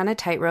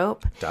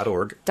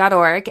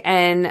 marriageonatightrope.org.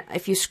 And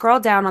if you scroll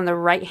down on the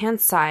right-hand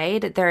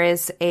side, there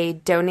is a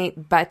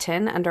donate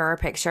button under our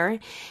picture,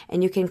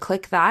 and you can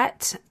click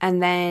that,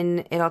 and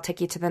then it'll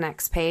take you to the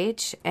next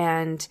page,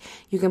 and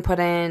you can put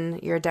in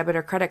your debit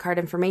or credit card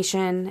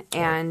information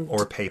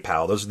or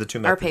PayPal. Those are the two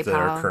methods that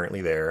are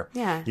currently there.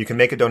 Yeah. You can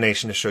make a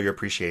donation to show your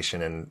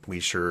appreciation, and we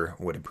sure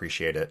would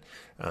appreciate it.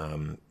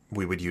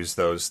 We would use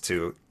those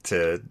to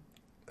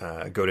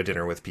go to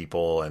dinner with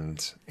people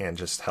and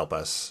just help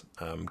us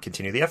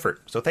continue the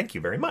effort. So thank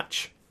you very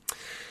much.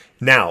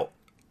 Now,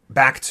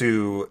 back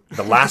to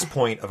the last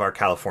point of our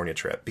California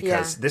trip,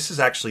 because this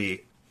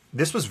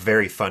was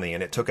very funny,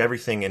 and it took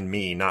everything in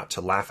me not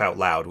to laugh out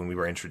loud when we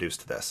were introduced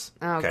to this.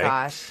 Oh, okay?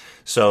 Gosh.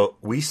 So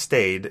we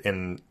stayed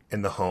in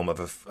the home of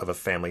a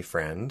family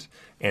friend,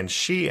 and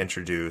she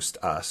introduced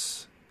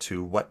us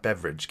to what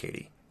beverage,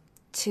 Katie?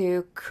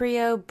 To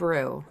Creo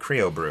Brew.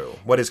 Creo Brew.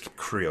 What is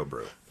Creo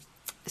Brew?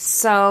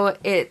 So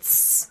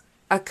it's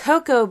a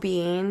cocoa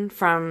bean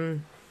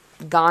from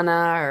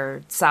Ghana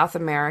or South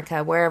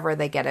America, wherever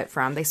they get it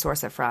from, they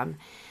source it from.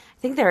 I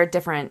think there are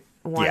different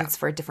ones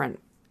for different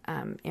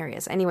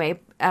areas. Anyway,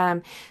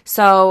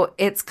 so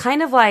it's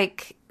kind of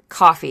like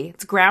coffee.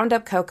 It's ground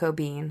up cocoa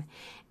bean,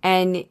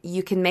 and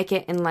you can make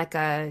it in like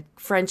a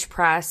French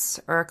press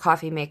or a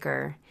coffee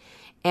maker.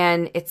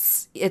 And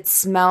it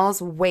smells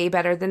way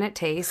better than it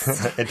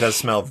tastes. It does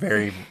smell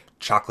very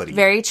chocolatey.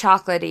 Very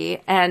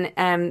chocolatey.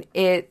 And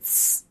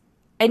it's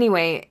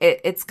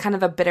kind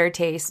of a bitter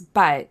taste.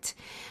 But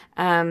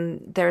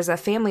there's a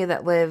family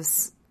that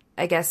lives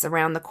I guess,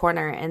 around the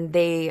corner, and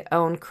they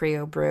own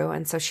Creo Brew.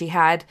 And so she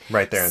had...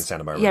 Right there in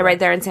Santa Barbara. Yeah, right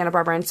there in Santa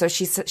Barbara. And so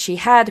she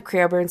had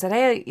Creo Brew and said,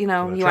 hey, you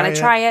want to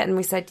try it? And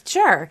we said,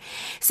 sure.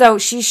 So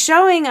she's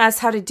showing us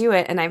how to do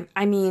it. And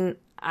I mean,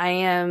 I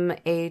am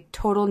a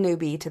total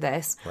newbie to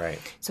this. Right.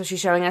 So she's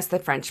showing us the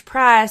French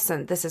press,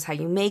 and this is how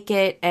you make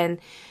it. And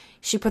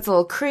she puts a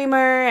little creamer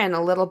and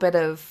a little bit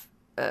of,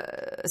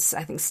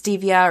 I think,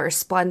 stevia or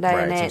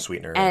Splenda in it. Some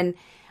sweetener. And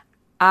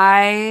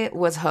I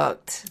was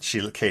hooked.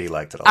 Katie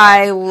liked it a lot.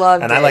 I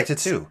loved it. And I liked it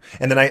too.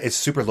 And then it's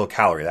super low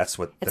calorie. That's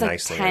what the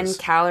nice thing is. It's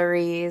 10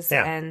 calories.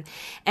 Yeah.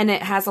 And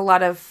it has a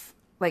lot of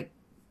like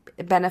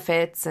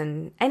benefits.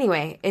 And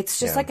anyway, it's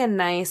just like a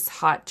nice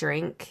hot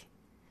drink.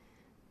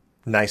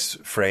 Nice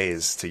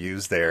phrase to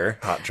use there,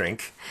 hot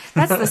drink.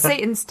 That's the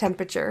Satan's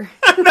temperature.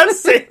 That's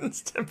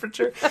Satan's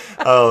temperature.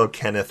 Oh,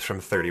 Kenneth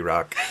from 30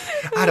 Rock.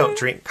 I don't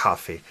drink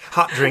coffee.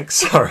 Hot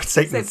drinks are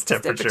Satan's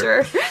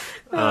temperature.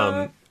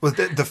 Well,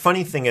 the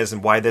funny thing is,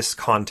 and why this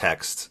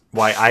context,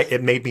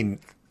 it made me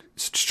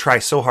try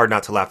so hard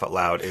not to laugh out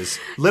loud is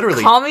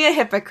literally... Call me a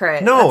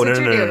hypocrite. No.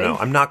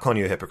 I'm not calling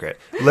you a hypocrite.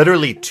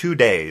 Literally 2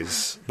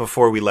 days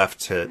before we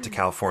left to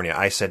California,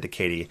 I said to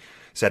Katie,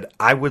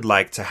 I would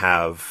like to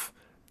have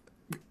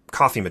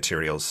coffee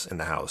materials in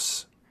the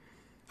house.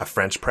 A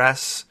French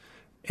press.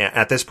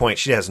 At this point,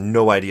 she has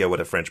no idea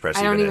what a French press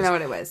is. I don't even know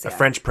what it was. A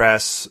French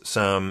press,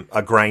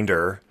 a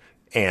grinder,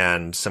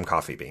 and some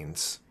coffee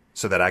beans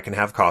so that I can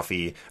have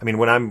coffee. I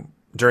mean,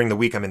 during the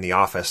week, I'm in the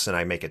office and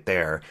I make it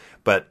there.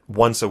 But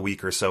once a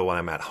week or so when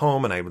I'm at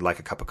home and I would like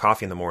a cup of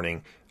coffee in the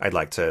morning, I'd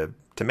like to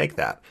make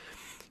that.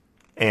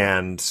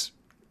 And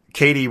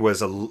Katie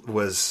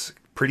was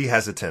pretty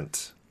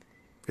hesitant.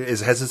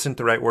 Is hesitant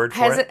the right word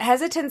for it?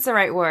 Hesitant's the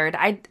right word.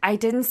 I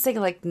didn't say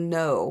like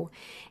no.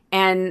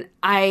 And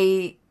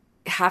I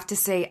have to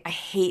say I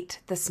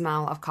hate the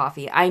smell of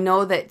coffee. I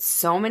know that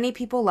so many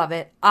people love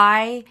it.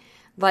 I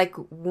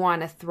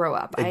want to throw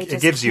up.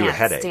 It gives you a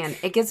headache.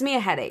 It gives me a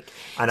headache.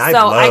 And I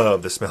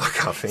love the smell of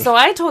coffee. So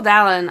I told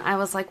Alan, I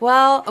was like,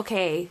 well,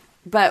 okay,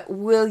 but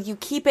will you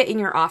keep it in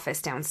your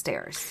office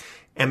downstairs?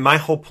 And my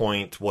whole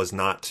point was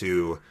not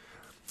to,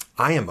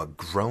 I am a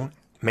grown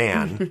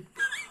man.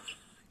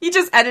 He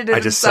just edited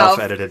I just himself.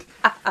 self-edited.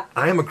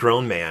 I am a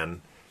grown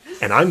man,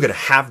 and I'm going to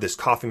have this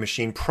coffee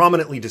machine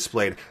prominently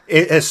displayed,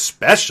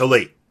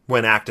 especially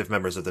when active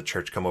members of the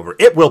church come over.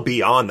 It will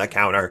be on the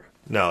counter.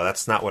 No,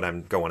 that's not what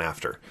I'm going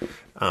after.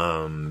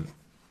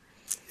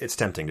 It's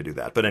tempting to do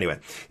that. But anyway.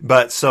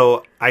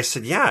 So I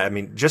said, yeah, I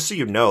mean, just so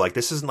you know,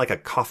 this isn't like a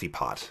coffee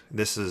pot.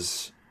 This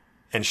is...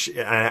 And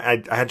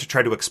I had to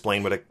try to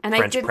explain what a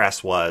French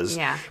press was.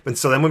 Yeah. And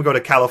so then we go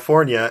to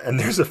California, and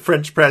there's a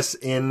French press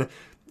in...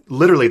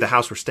 Literally, the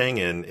house we're staying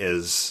in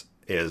is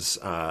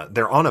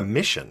they're on a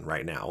mission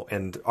right now,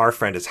 and our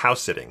friend is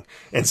house sitting.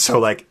 And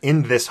so,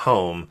 in this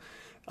home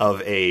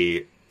of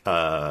a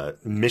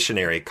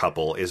missionary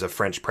couple is a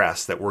French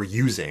press that we're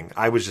using.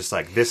 I was just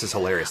like, this is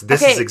hilarious.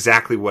 This is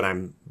exactly what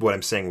I'm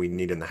saying we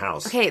need in the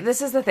house. Okay,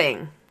 this is the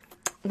thing.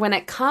 When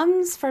it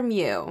comes from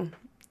you,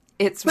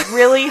 it's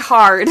really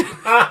hard.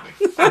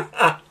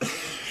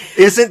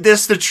 Isn't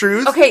this the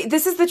truth? Okay,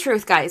 this is the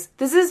truth, guys.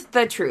 This is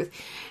the truth.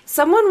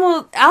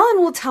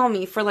 Alan will tell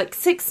me for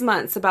 6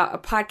 months about a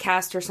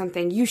podcast or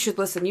something. You should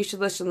listen.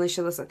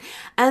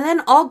 And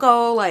then I'll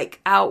go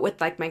out with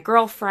my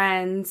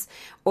girlfriends,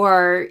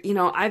 or,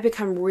 I've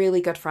become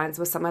really good friends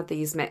with some of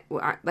these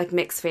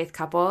mixed faith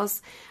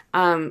couples.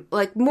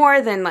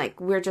 More than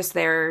we're just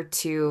there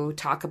to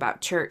talk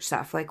about church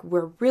stuff.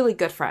 We're really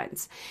good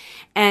friends.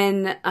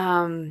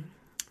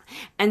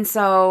 And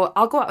so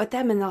I'll go out with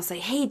them and they'll say,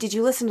 hey, did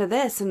you listen to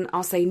this? And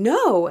I'll say,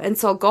 no. And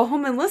so I'll go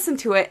home and listen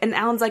to it. And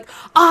Alan's like,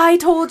 I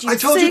told you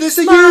this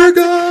a year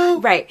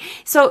ago. Right.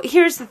 So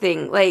here's the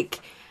thing.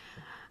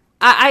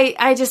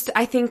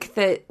 I think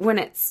that when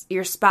it's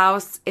your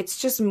spouse,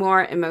 it's just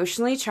more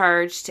emotionally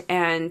charged.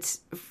 And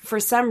for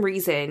some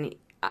reason,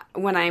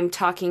 when I'm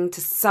talking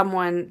to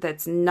someone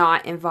that's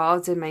not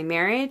involved in my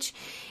marriage,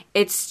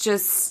 it's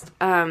just,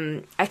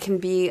 I can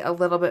be a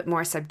little bit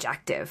more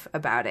subjective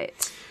about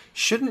it.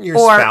 Shouldn't your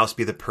spouse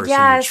be the person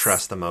you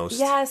trust the most?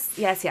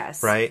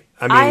 Yes. Right?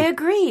 I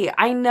agree.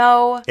 I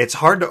know. It's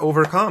hard to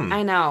overcome.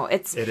 I know.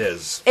 It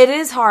is. It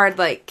is hard,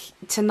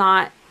 to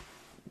not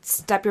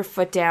step your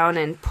foot down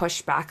and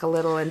push back a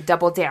little and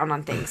double down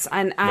on things.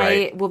 And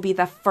right. I will be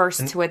the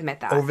first to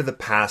admit that. Over the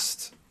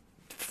past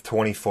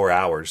 24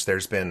 hours,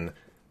 there's been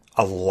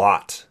a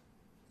lot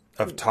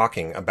of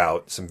talking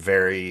about some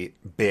very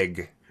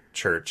big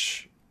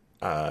church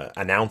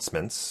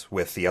announcements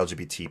with the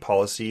LGBT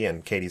policy,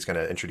 and Katie's going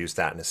to introduce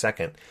that in a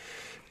second.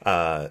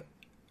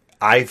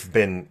 I've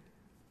been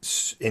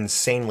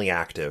insanely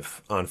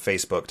active on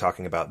Facebook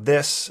talking about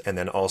this, and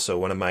then also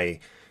one of my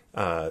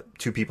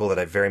two people that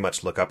I very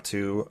much look up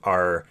to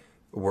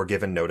were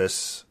given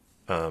notice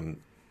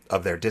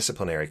of their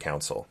disciplinary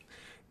council.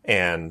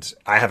 And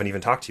I haven't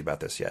even talked to you about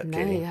this yet, No,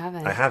 Katie. you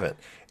haven't. I haven't.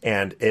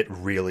 And it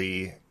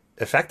really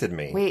affected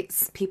me.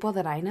 Wait, people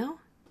that I know?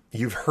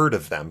 You've heard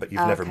of them, but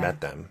you've never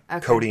met them. Okay.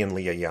 Cody and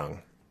Leah Young.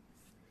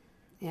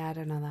 Yeah, I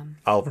don't know them.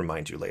 I'll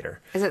remind you later.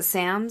 Is it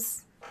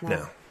Sam's?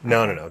 No.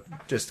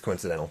 Just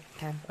coincidental.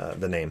 Okay.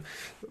 The name,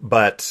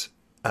 but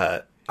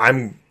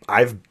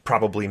I've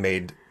probably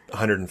made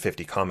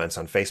 150 comments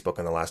on Facebook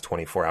in the last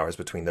 24 hours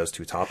between those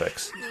two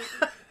topics,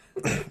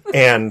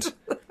 and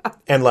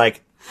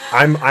like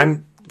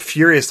I'm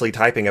furiously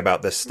typing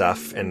about this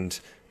stuff and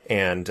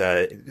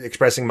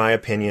expressing my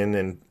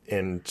opinion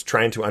and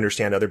trying to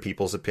understand other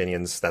people's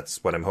opinions.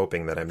 That's what I'm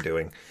hoping that I'm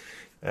doing.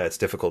 It's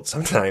difficult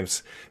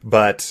sometimes,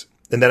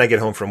 and then I get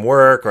home from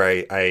work, or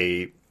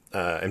I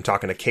am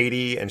talking to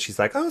Katie, and she's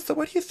like, "Oh, so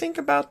what do you think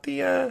about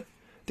the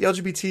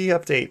LGBT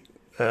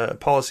update,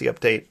 policy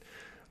update?"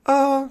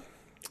 "Oh,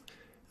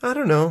 I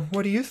don't know.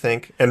 What do you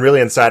think?" And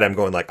really inside, I'm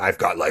going like, I've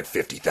got like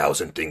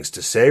 50,000 things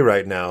to say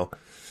right now.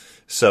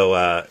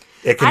 So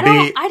it can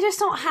be. I just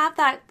don't have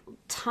that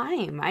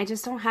time. I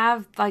just don't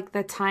have like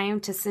the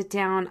time to sit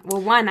down.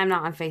 Well, one, I'm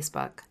not on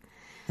Facebook.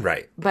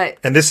 Right.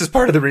 And this is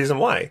part of the reason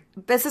why.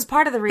 This is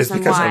part of the reason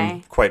because why.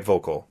 I'm quite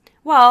vocal.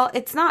 Well,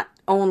 it's not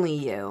only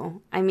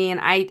you. I mean,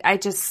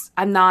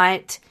 I'm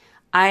not,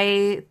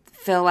 I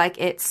feel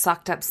like it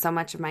sucked up so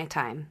much of my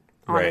time,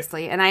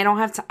 honestly. Right. And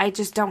I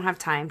just don't have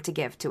time to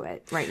give to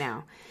it right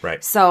now.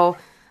 Right. So,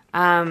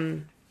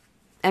 and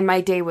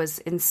my day was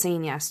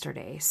insane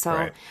yesterday. So,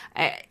 right.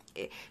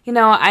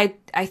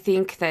 I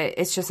think that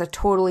it's just a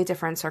totally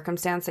different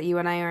circumstance that you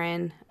and I are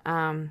in.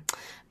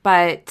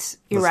 But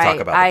you're right. Let's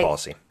talk about the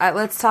policy.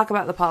 Let's talk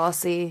about the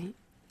policy.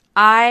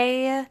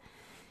 Alan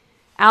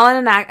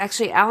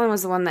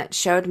was the one that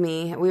showed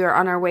me. We were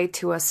on our way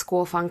to a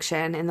school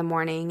function in the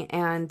morning,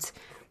 and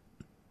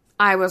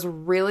I was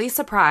really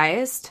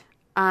surprised.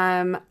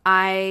 Alan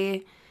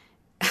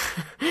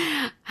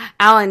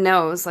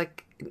knows,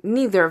 like,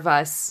 neither of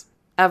us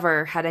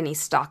ever had any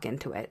stock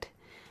into it.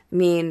 I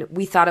mean,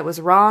 we thought it was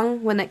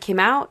wrong when it came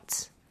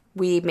out.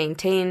 We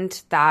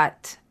maintained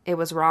that it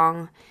was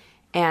wrong.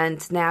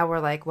 And now we're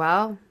like,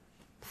 well,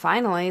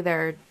 finally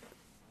they're,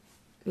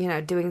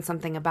 doing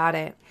something about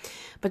it.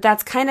 But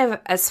that's kind of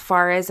as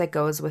far as it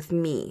goes with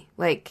me.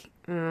 Like,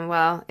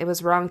 well, it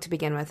was wrong to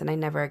begin with, and I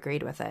never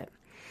agreed with it.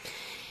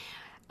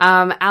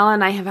 Alan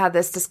and I have had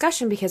this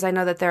discussion because I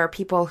know that there are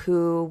people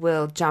who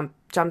will jump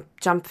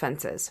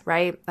fences,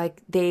 right?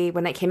 Like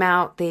when it came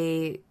out,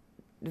 they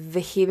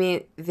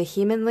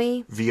vehemently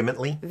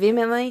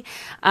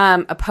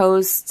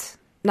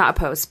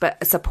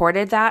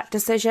supported that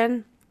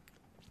decision.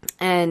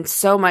 And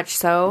so much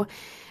so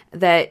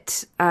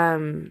that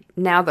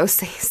now those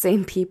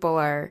same people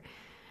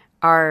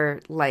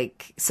are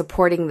like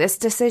supporting this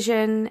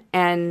decision.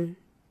 And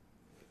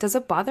does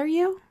it bother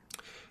you?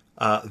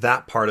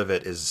 That part of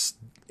it is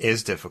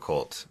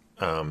difficult.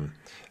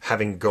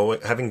 Having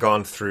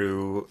gone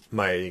through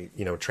my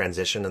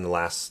transition in the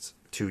last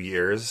 2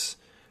 years,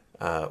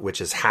 which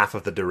is half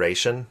of the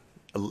duration,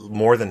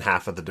 more than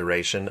half of the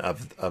duration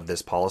of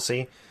this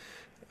policy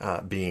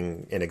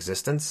being in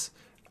existence.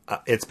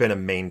 It's been a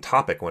main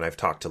topic when I've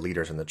talked to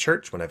leaders in the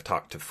church, when I've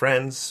talked to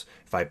friends.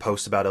 If I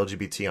post about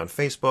LGBT on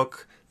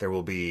Facebook, there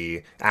will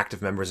be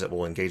active members that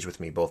will engage with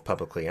me both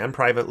publicly and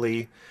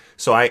privately.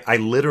 So I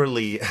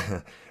literally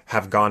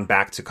have gone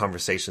back to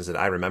conversations that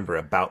I remember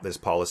about this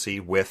policy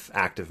with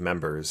active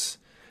members.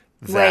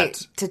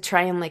 Wait, to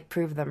try and like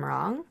prove them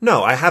wrong?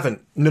 No, I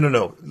haven't.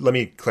 No. Let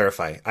me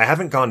clarify. I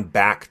haven't gone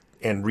back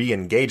and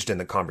re-engaged in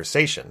the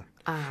conversation.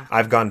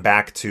 I've gone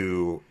back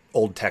to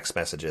old text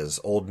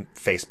messages, old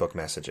Facebook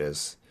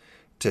messages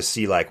to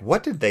see like,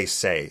 what did they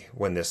say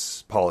when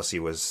this policy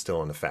was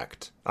still in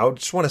effect? I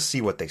just want to see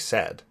what they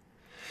said.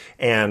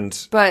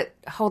 But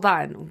hold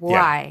on.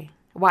 Why? Yeah.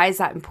 Why is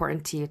that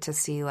important to you to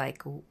see,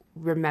 like,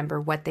 remember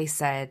what they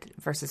said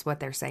versus what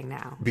they're saying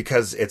now?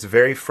 Because it's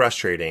very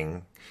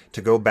frustrating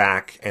to go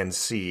back and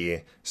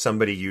see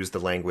somebody use the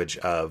language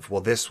of,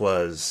 well, this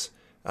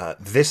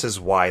is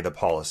why the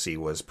policy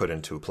was put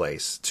into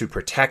place, to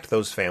protect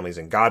those families,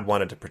 and God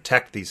wanted to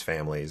protect these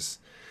families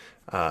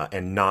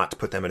and not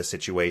put them in a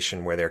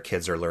situation where their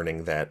kids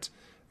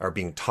are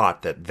being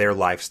taught that their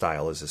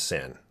lifestyle is a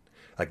sin.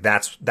 Like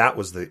that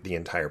was the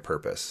entire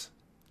purpose.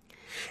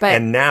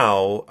 And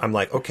now I'm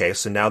like, okay,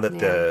 so now that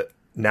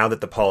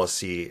the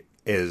policy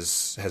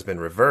has been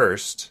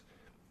reversed,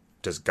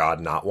 does God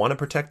not want to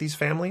protect these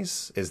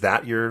families? Is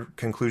that your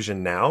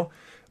conclusion now?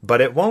 But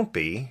it won't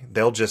be.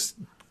 They'll just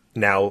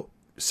now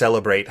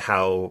celebrate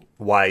how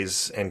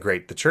wise and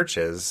great the church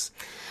is.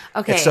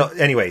 Okay. And so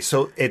anyway,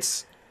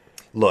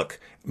 look,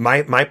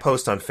 my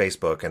post on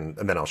Facebook, and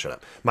then I'll shut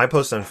up. My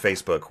post on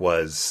Facebook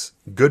was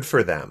good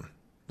for them.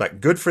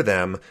 Like, good for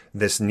them.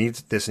 This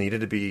needed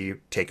to be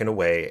taken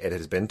away. It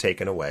has been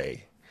taken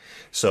away.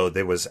 So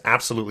there was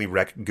absolutely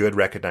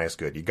recognized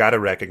good. You got to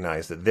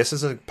recognize that this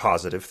is a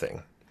positive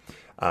thing.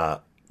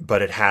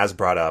 But it has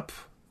brought up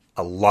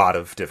a lot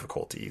of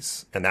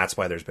difficulties. And that's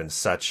why there's been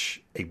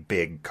such a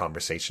big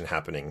conversation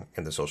happening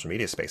in the social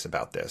media space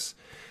about this.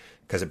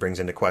 Because it brings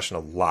into question a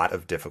lot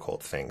of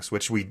difficult things,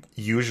 which we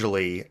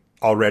usually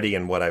already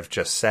in what I've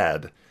just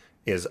said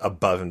is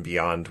above and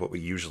beyond what we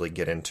usually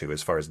get into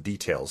as far as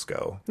details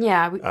go.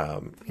 Yeah.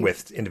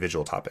 With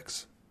individual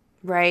topics.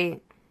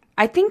 Right.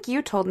 I think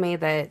you told me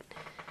that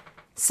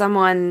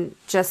someone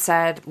just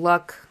said,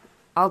 look,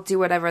 I'll do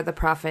whatever the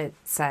prophet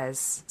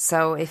says.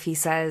 So if he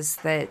says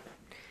that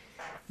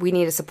we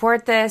need to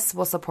support this,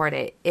 we'll support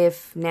it.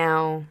 If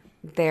now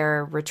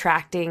they're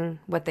retracting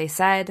what they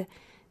said,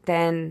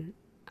 then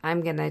I'm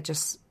going to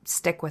just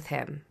stick with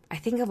him. I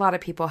think a lot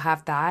of people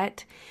have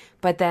that,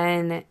 but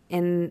then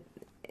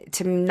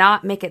to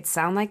not make it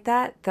sound like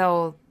that,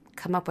 they'll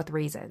come up with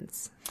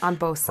reasons on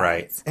both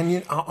sides. Right.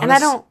 And and I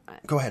don't...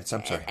 Go ahead.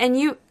 I'm sorry.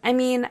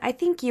 And I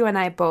think you and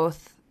I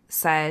both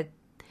said,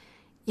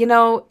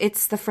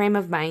 it's the frame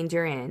of mind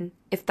you're in.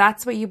 If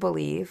that's what you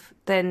believe,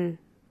 then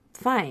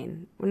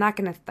fine. We're not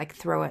going to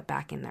throw it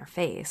back in their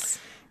face.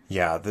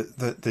 Yeah.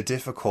 The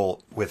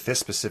difficult with this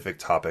specific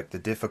topic, the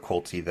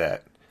difficulty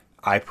that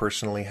I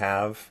personally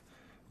have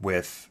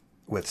with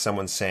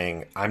someone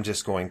saying, I'm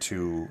just going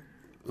to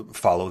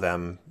follow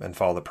them and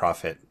follow the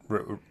prophet,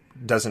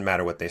 doesn't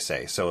matter what they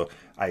say. So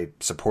I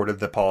supported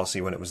the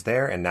policy when it was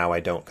there, and now I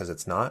don't because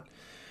it's not,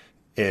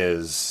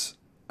 is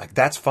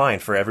that's fine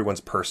for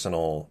everyone's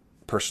personal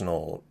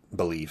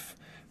belief.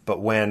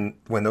 But when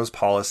those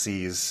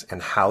policies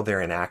and how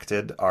they're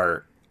enacted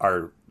are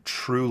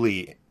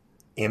truly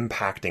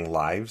impacting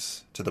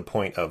lives to the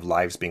point of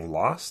lives being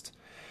lost,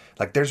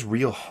 there's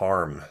real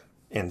harm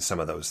in some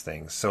of those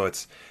things. So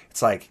it's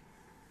like,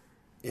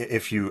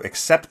 if you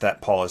accept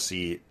that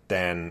policy,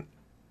 then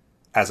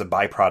as a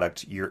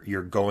byproduct,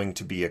 you're going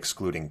to be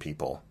excluding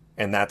people.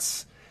 And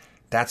that's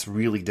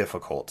really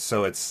difficult.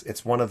 So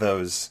it's one of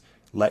those,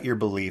 let your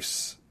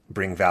beliefs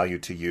bring value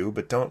to you,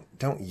 but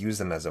don't use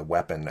them as a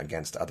weapon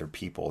against other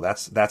people.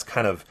 That's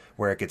kind of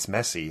where it gets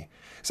messy.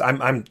 So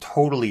I'm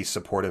totally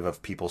supportive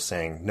of people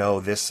saying,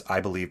 no, I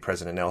believe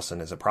President Nelson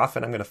is a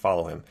prophet, I'm going to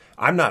follow him.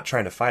 I'm not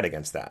trying to fight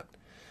against that.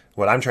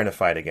 What I'm trying to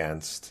fight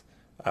against,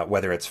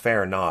 whether it's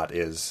fair or not,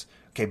 is,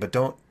 okay, but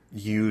don't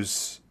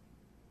use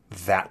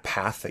that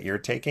path that you're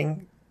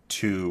taking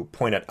to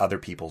point at other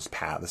people's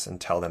paths and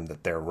tell them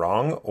that they're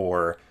wrong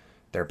or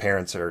their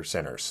parents are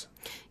sinners.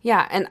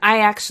 Yeah, and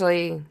I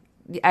actually,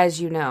 as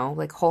you know,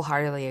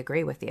 wholeheartedly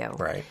agree with you.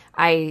 Right.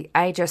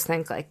 I just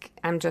think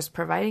I'm just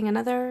providing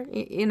another,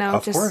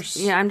 Of course.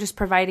 Yeah, I'm just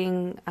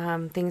providing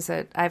things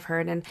that I've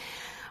heard. And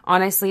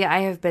honestly,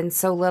 I have been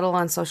so little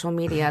on social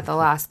media the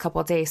last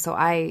couple of days, so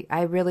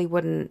I really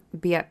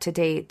wouldn't be up to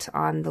date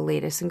on the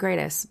latest and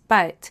greatest.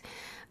 But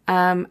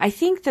I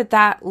think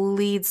that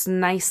leads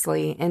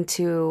nicely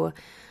into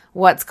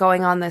what's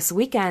going on this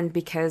weekend,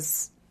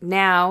 because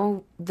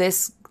now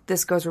this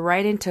goes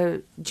right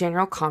into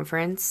General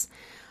Conference.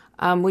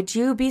 Would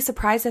you be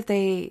surprised if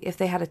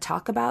they had a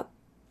talk about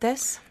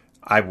this?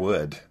 I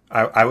would.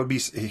 I would be.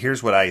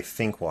 Here's what I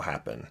think will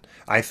happen.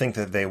 I think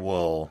that they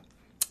will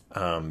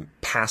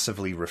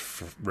passively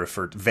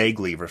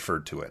vaguely refer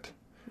to it.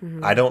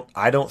 Mm-hmm.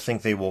 I don't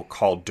think they will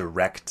call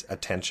direct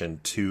attention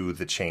to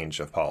the change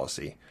of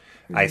policy.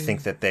 Mm-hmm. I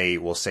think that they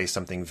will say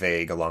something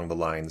vague along the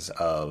lines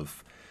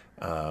of,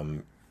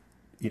 there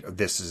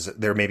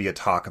may be a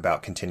talk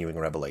about continuing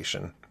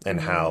revelation and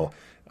mm-hmm. how,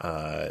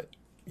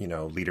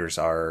 leaders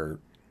are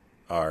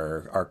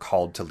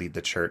called to lead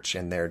the church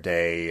in their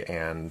day,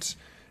 and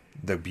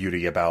the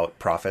beauty about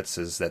prophets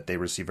is that they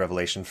receive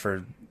revelation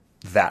for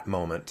that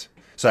moment.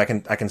 So I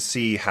can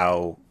see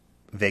how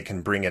they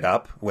can bring it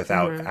up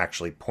without mm-hmm.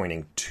 actually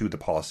pointing to the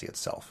policy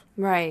itself.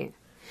 Right.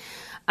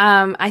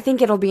 I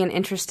think it'll be an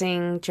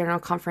interesting General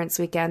Conference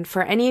weekend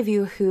for any of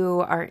you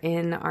who are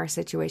in our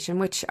situation,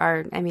 which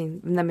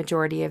the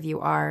majority of you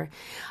are.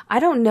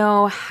 I don't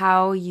know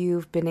how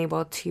you've been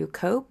able to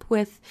cope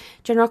with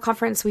General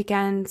Conference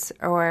weekends,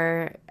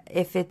 or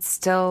if it's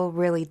still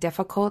really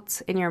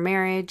difficult in your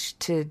marriage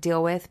to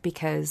deal with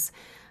because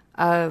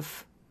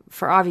of,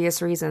 for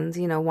obvious reasons,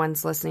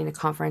 one's listening to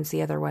conference,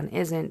 the other one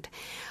isn't.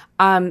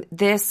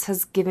 This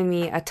has given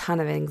me a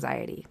ton of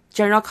anxiety.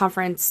 General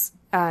Conference,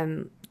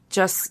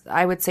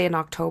 I would say in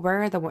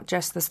October,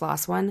 just this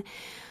last one,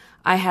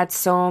 I had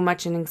so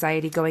much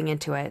anxiety going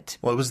into it.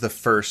 Well, it was the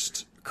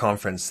first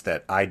conference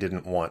that I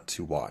didn't want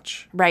to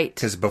watch. Right.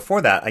 Because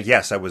before that,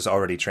 yes, I was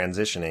already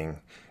transitioning,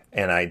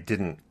 and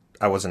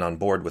I wasn't on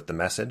board with the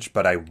message,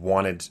 but I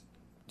wanted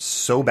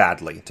so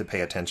badly to pay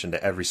attention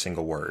to every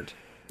single word.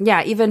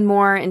 Yeah, even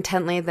more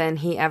intently than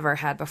he ever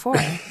had before.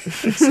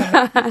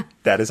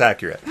 That is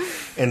accurate.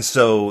 And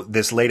so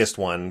this latest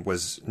one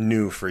was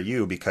new for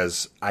you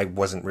because I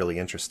wasn't really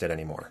interested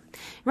anymore.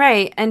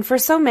 Right. And for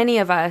so many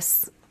of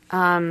us,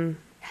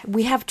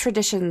 we have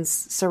traditions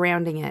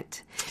surrounding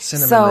it.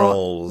 Cinnamon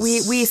rolls.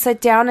 We sit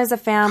down as a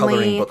family.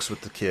 Coloring books with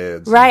the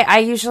kids. Right. I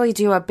usually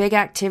do a big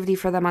activity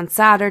for them on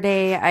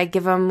Saturday. I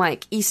give them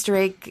Easter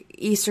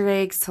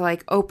eggs to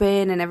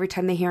open, and every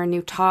time they hear a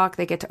new talk,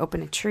 they get to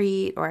open a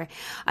treat. Or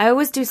I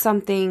always do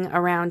something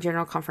around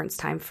General Conference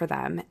time for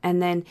them.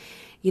 And then,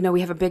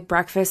 we have a big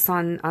breakfast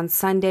on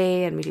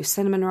Sunday, and we do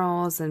cinnamon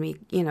rolls, and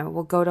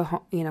we'll go to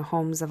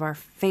homes of our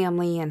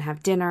family and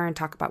have dinner and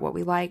talk about what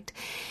we liked.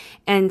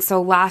 And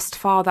so last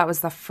fall, that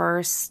was the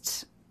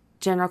first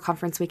General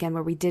Conference weekend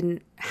where we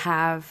didn't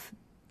have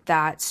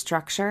that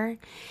structure.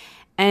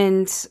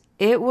 And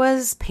it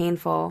was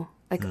painful.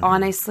 Like,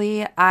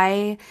 honestly,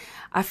 a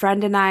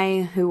friend and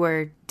I who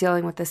were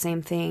dealing with the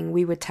same thing,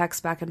 we would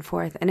text back and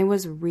forth, and it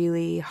was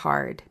really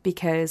hard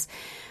because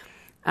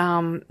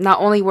not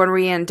only were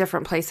we in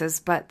different places,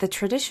 but the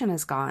tradition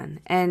is gone.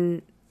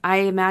 And I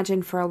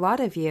imagine for a lot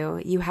of you,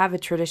 you have a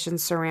tradition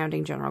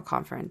surrounding General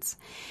Conference.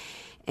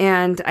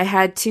 And I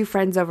had 2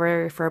 friends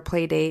over for a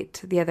play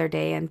date the other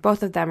day, and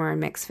both of them are in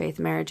mixed faith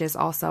marriages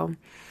also.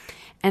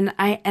 And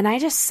I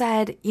just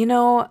said,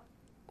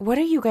 what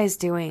are you guys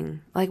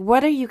doing? Like,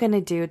 what are you going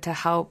to do to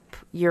help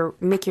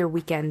make your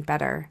weekend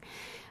better?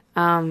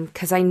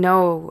 Because I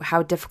know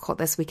how difficult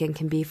this weekend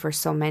can be for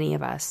so many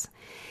of us.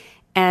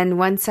 And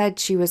one said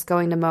she was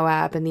going to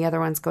Moab, and the other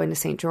one's going to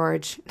St.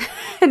 George.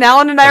 And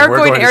Alan and I are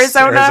going to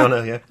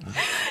Arizona. Yeah.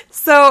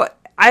 So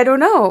I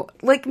don't know.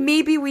 Like,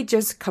 maybe we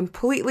just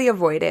completely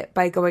avoid it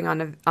by going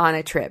on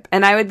a trip.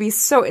 And I would be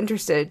so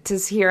interested to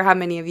hear how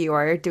many of you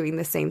are doing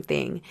the same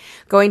thing.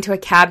 Going to a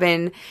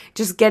cabin,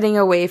 just getting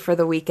away for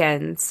the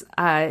weekends,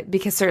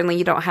 because certainly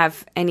you don't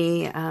have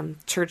any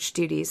church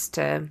duties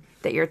that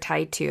you're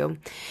tied to.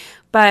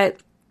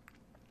 But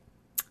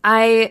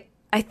I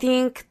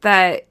think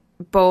that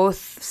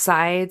both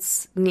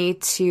sides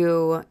need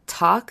to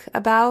talk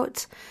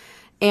about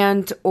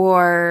and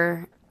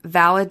or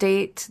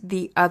validate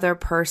the other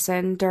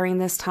person during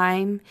this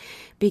time,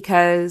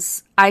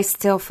 because I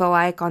still feel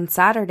like on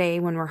Saturday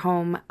when we're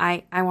home,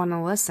 I want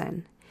to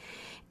listen,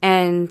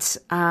 and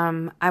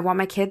I want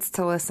my kids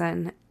to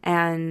listen,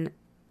 and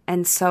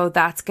so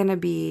that's going to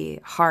be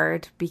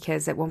hard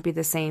because it won't be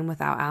the same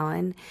without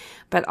Alan,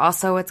 but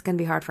also it's going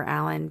to be hard for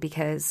Alan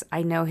because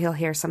I know he'll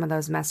hear some of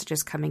those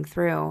messages coming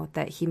through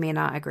that he may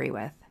not agree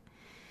with.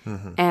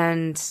 Mm-hmm.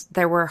 And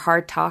there were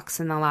hard talks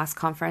in the last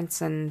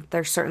conference, and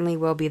there certainly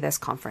will be this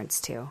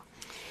conference too.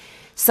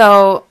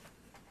 So,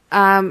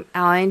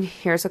 Alan,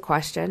 here's a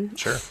question.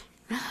 Sure.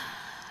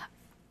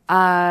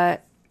 A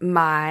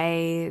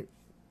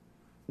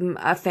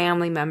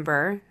family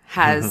member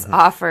has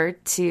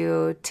offered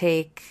to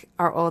take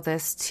our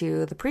oldest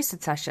to the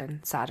priesthood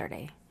session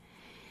Saturday.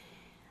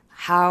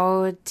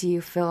 How do you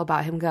feel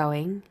about him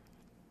going?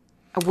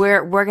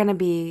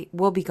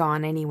 We'll be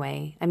gone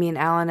anyway. I mean,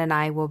 Alan and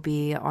I will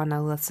be on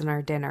a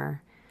listener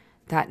dinner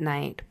that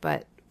night,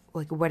 but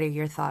like, what are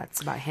your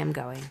thoughts about him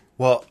going?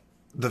 Well,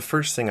 the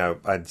first thing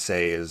I'd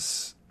say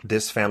is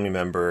this family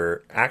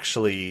member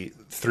actually,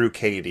 through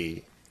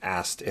Katie,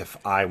 asked if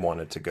I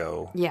wanted to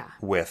go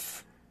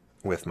with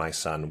my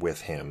son,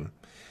 with him,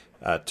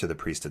 to the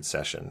priesthood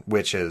session,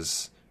 which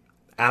is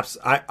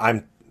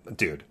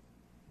dude,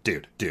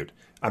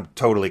 I'm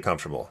totally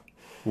comfortable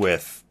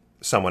with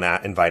someone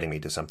inviting me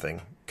to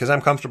something, because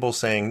I'm comfortable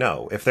saying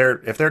no. If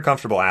they're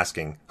comfortable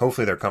asking,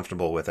 hopefully they're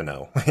comfortable with a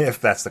no, if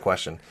that's the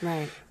question.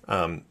 Right.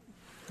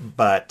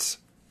 But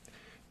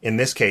in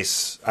this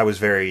case, I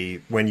was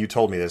when you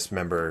told me this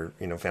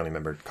family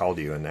member called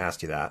you and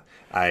asked you that,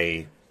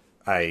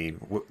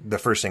 the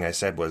first thing I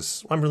said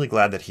was, well, I'm really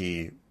glad that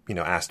he,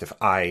 asked if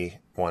I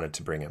wanted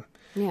to bring him,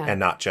 and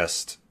not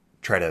just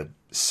try to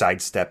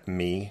sidestep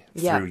me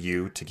through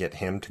you to get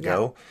him to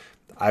go.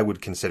 I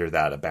would consider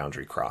that a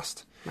boundary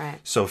crossed. Right.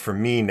 So for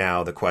me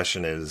now, the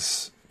question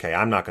is, okay,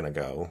 I'm not going to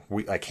go.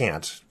 I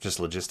can't, just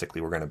logistically,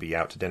 we're going to be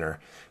out to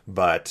dinner.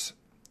 But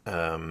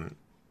am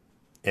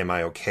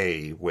I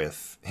okay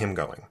with him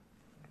going?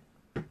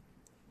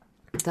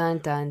 Dun,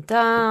 dun,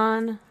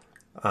 dun.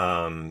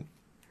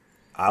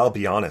 I'll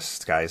be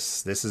honest,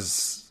 guys. This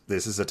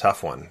is a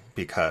tough one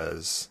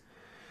because,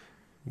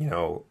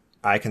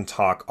 I can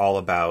talk all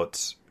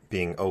about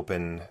being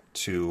open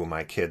to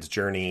my kids'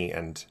 journey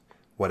and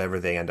whatever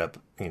they end up,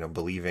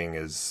 believing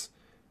is,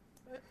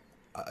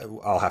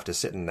 I'll have to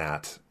sit in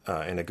that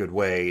in a good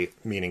way,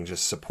 meaning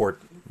just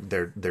support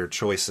their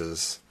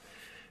choices.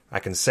 I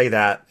can say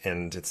that,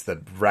 and it's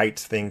the right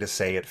thing to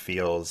say, it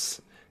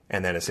feels,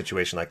 and then a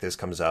situation like this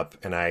comes up,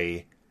 and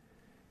I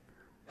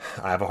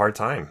have a hard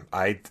time.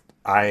 I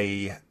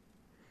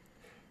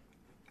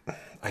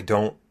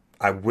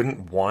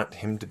wouldn't want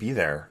him to be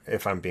there,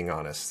 if I'm being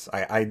honest.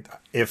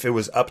 If it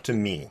was up to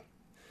me,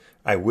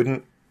 I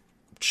wouldn't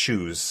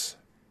choose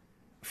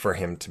for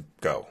him to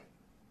go.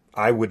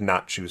 I would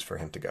not choose for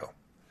him to go.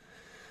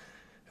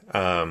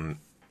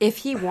 If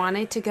he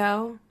wanted to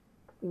go,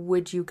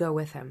 would you go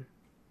with him?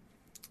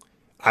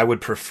 I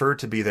would prefer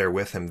to be there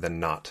with him than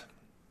not.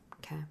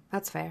 Okay,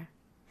 that's fair.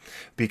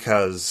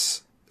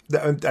 Because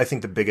I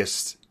think the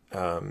biggest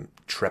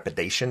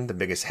trepidation, the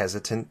biggest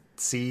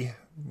hesitancy,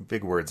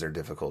 big words are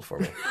difficult for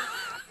me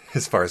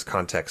as far as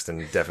context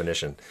and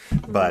definition.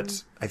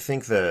 But I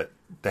think the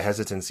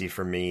hesitancy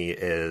for me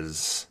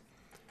is,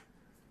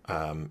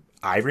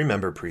 I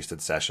remember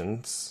priesthood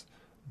sessions.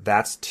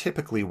 That's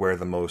typically where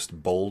the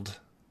most bold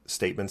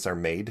statements are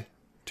made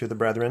to the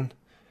brethren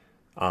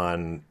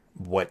on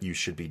what you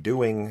should be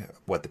doing,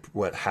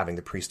 what having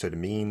the priesthood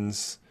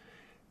means.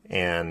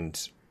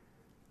 And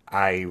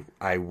I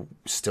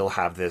still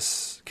have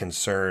this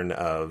concern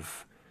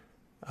of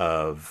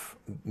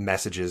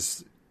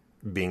messages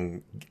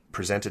being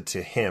presented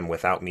to him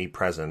without me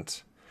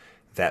present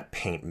that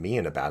paint me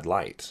in a bad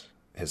light,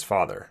 his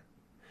father.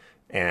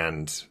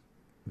 And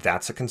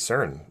that's a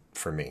concern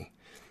for me.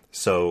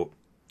 So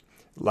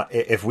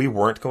if we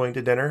weren't going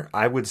to dinner,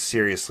 I would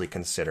seriously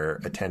consider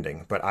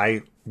attending, but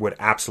I would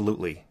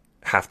absolutely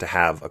have to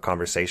have a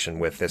conversation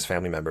with this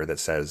family member that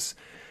says,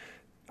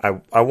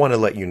 I want to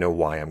let you know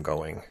why I'm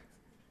going.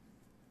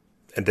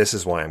 And this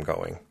is why I'm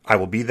going. I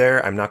will be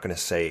there. I'm not going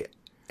to say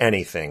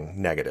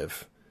anything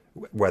negative,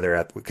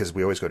 because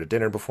we always go to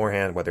dinner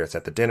beforehand, whether it's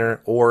at the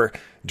dinner or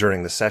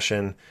during the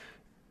session.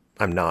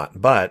 I'm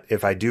not. But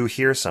if I do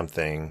hear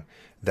something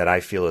that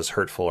I feel is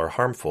hurtful or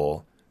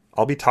harmful,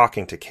 I'll be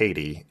talking to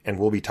Katie, and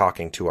we'll be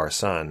talking to our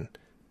son,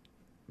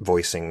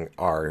 voicing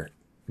our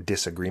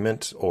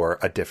disagreement or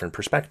a different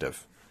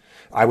perspective.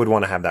 I would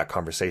want to have that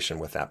conversation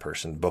with that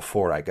person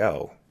before I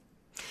go.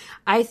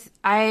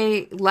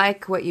 I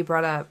like what you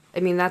brought up. I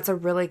mean, that's a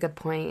really good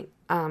point.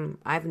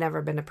 I've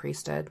never been a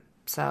priesthood,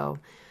 so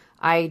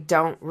I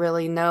don't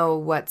really know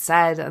what's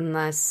said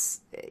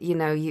unless,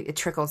 it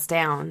trickles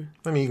down.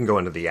 I mean, you can go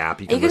into the app.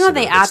 You can go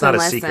into the app. It's not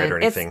a secret or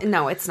anything.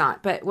 No, it's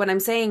not. But what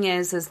I'm saying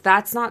is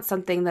that's not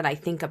something that I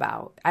think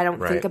about. I don't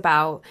think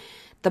about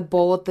the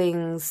bold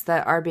things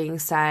that are being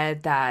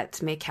said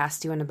that may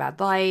cast you in a bad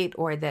light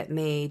or that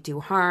may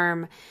do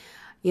harm.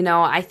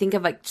 I think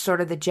of like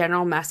sort of the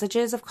general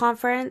messages of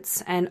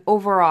conference, and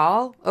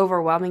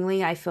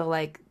overwhelmingly, I feel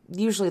like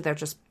usually they're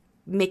just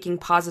making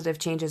positive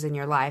changes in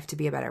your life to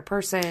be a better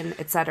person,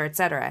 et cetera, et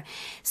cetera.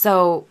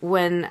 So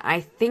when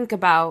I think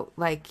about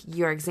like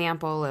your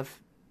example of,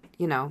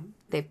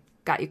 they've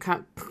got you,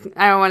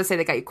 I don't want to say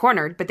they got you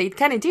cornered, but they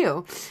kind of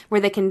do,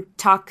 where they can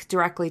talk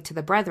directly to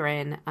the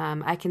brethren.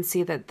 I can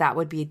see that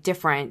would be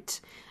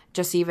different,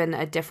 just even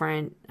a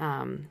different,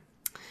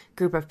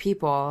 group of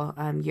people.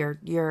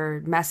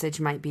 Your message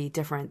might be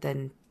different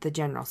than the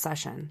general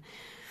session.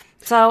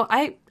 So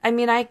I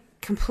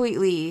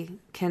completely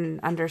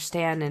can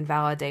understand and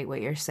validate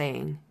what you're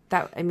saying.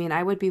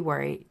 I would be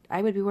worried.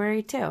 I would be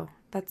worried too.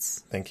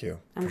 Thank you.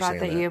 I'm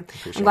glad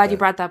you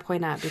brought that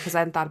point up, because I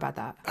hadn't thought about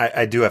that.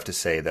 I do have to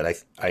say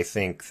that I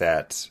think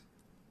that,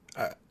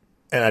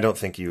 and I don't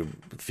think you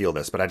feel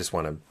this, but I just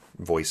want to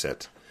voice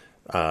it.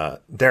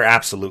 There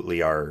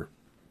absolutely are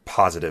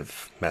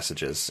positive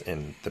messages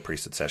in the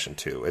priesthood session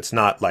too. It's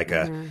not like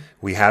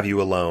we have you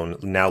alone,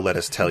 now let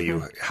us tell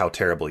you how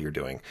terrible you're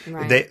doing.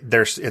 Right.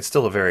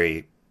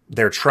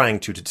 They're trying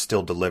to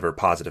still deliver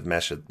positive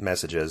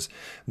messages.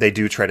 They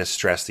do try to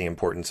stress the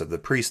importance of the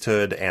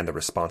priesthood and the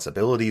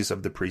responsibilities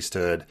of the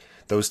priesthood,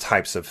 those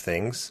types of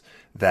things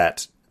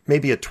that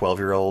maybe a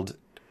 12-year-old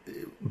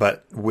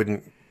but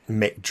wouldn't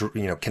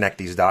connect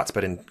these dots,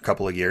 but in a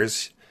couple of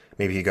years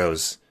maybe he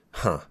goes,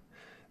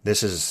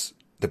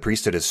 the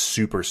priesthood is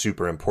super,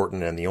 super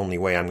important, and the only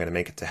way I'm going to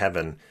make it to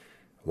heaven.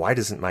 Why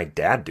doesn't my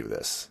dad do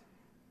this?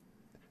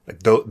 Like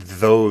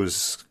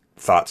those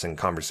thoughts and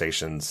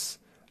conversations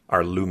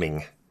are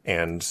looming,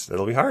 and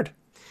it'll be hard.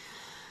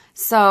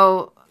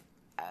 So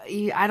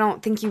I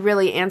don't think you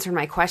really answered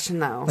my question,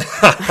 though.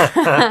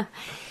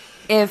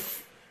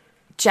 If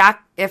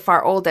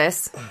our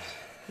oldest...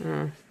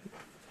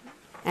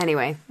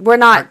 Anyway, we're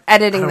not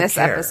editing this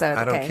episode.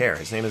 I don't care.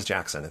 His name is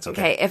Jackson. It's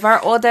okay. Okay, if our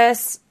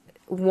oldest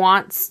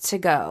wants to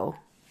go,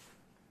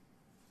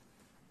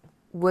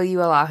 will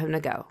you allow him to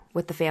go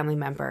with the family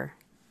member,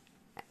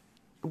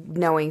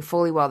 knowing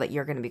fully well that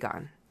you're going to be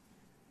gone?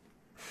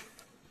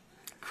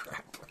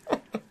 Crap.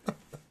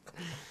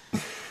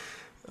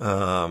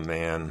 Oh,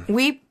 man.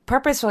 We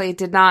purposefully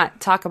did not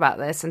talk about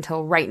this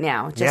until right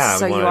now, just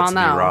so you all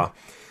know. Be raw.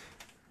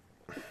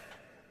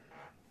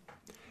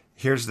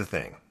 Here's the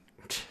thing.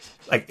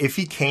 Like, if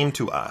he came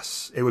to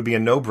us, it would be a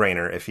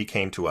no-brainer if he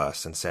came to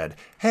us and said,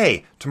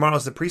 hey,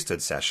 tomorrow's the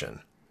priesthood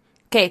session.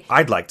 Okay.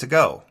 I'd like to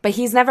go. But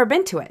he's never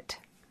been to it.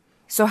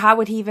 So how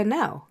would he even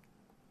know?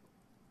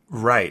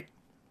 Right.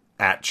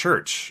 At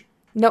church.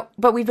 No,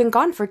 but we've been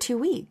gone for 2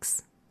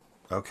 weeks.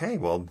 Okay,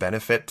 well,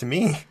 benefit to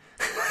me.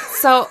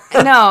 So,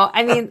 no,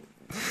 I mean...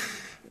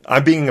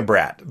 I'm being a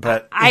brat,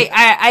 but...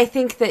 I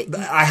think that...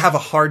 I have a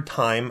hard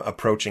time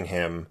approaching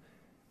him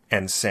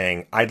and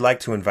saying, I'd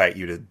like to invite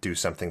you to do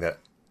something that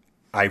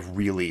I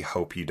really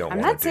hope you don't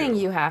want to do. I'm not saying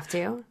you have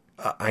to.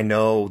 I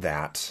know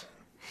that.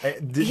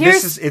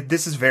 This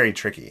is very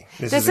tricky.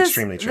 This is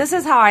extremely tricky. This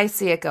is how I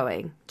see it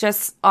going,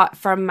 just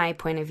from my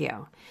point of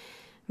view.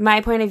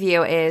 My point of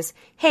view is,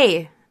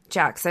 hey,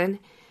 Jackson,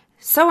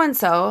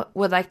 so-and-so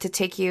would like to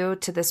take you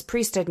to this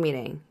priesthood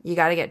meeting. You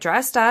got to get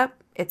dressed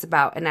up. It's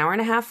about an hour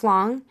and a half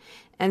long.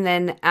 And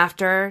then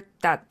after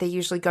that, they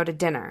usually go to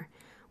dinner.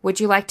 Would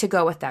you like to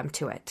go with them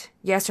to it?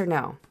 Yes or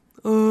no?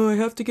 I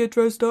have to get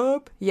dressed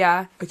up?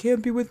 Yeah. I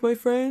can't be with my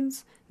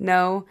friends?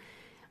 No.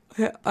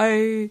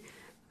 Well,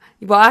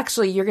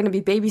 actually, you're going to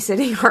be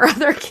babysitting our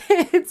other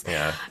kids.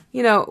 Yeah.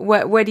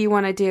 What do you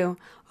want to do?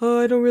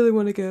 I don't really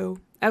want to go.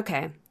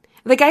 Okay.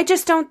 Like, I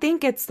just don't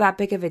think it's that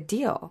big of a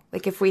deal.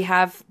 Like, if we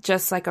have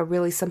just like a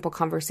really simple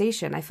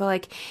conversation, I feel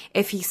like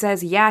if he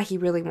says, yeah, he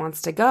really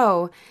wants to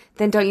go,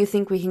 then don't you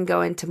think we can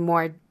go into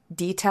more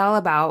detail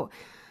about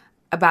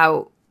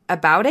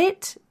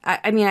it?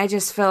 I mean, I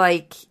just feel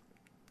like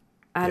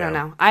I don't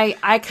know.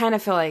 I kind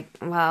of feel like,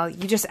 well,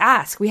 you just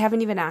ask. We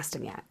haven't even asked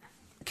him yet.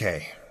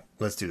 Okay,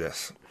 let's do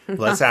this.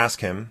 Let's ask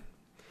him.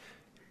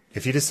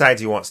 If he decides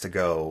he wants to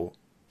go,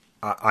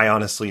 I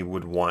honestly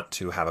would want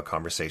to have a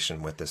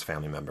conversation with this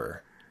family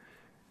member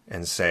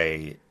and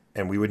say,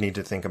 and we would need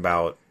to think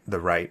about the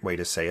right way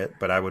to say it,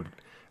 but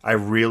I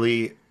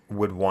really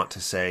would want to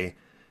say,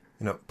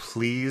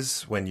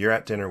 please, when you're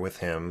at dinner with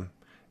him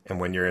and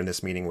when you're in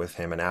this meeting with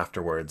him and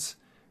afterwards,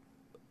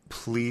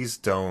 please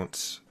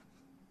don't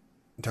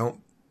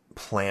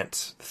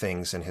plant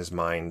things in his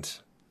mind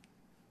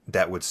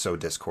that would sow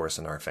discourse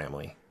in our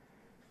family.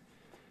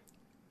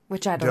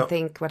 Which I don't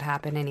think would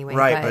happen anyway.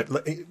 Right,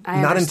 but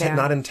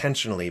not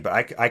intentionally,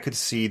 but I could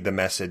see the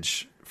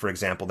message, for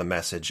example, the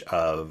message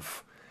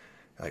of,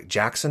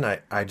 Jackson,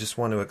 I just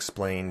want to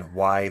explain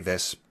why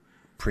this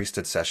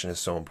priesthood session is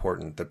so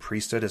important. The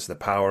priesthood is the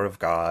power of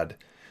God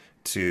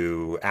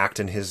to act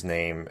in his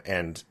name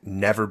and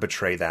never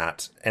betray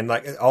that. And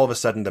all of a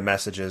sudden, the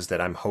messages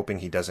that I'm hoping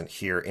he doesn't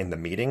hear in the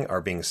meeting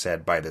are being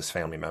said by this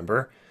family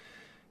member.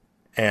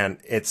 And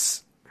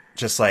it's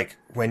just like,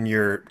 when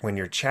you're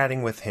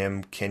chatting with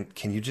him, can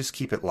you just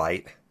keep it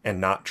light and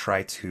not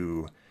try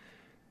to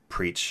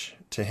preach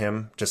to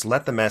him? Just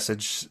let the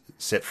message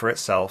sit for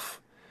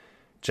itself.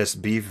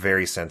 Just be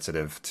very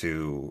sensitive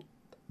to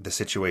the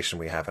situation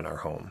we have in our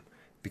home,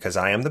 because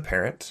I am the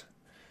parent.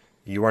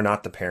 You are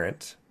not the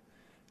parent.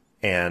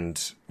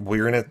 And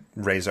we're going to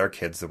raise our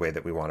kids the way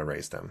that we want to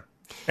raise them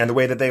and the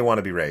way that they want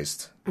to be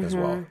raised as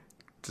well.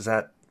 Is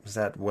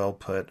that well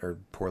put or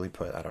poorly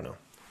put? I don't know.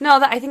 No,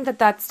 I think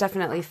that's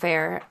definitely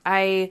fair.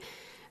 I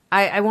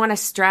want to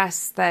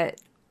stress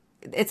that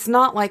it's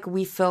not like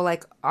we feel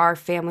like our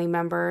family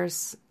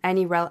members,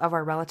 any of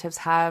our relatives,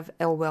 have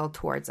ill will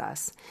towards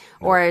us,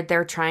 or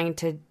they're trying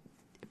to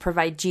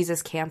provide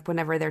Jesus camp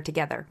whenever they're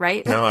together,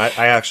 right? No, I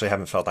actually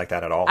haven't felt like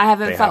that at all. I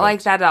haven't felt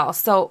like that at all.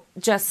 So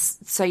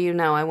just so you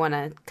know, I want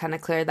to kind of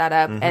clear that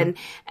up.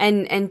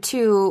 And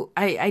two,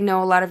 I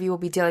know a lot of you will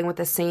be dealing with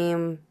the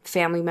same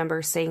family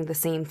members saying the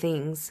same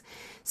things.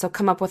 So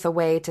come up with a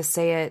way to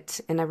say it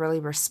in a really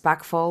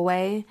respectful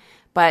way.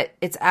 But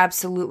it's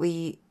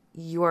absolutely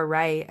your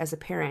right as a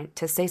parent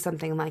to say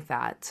something like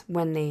that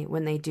when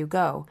they do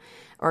go,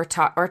 or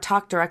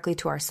talk directly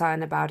to our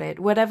son about it,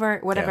 whatever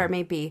it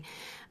may be.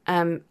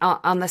 On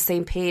the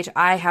same page,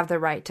 I have the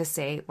right to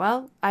say,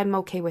 well, I'm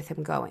okay with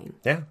him going.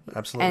 Yeah,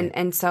 absolutely.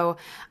 And so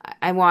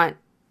I want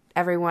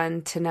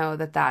everyone to know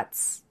that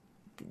that's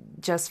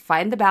just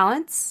find the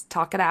balance,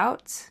 talk it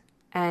out,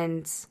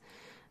 and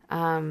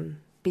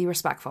be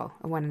respectful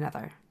of one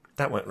another.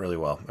 That went really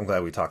well. I'm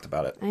glad we talked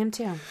about it. I am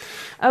too.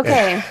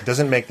 Okay. It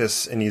doesn't make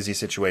this an easy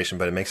situation,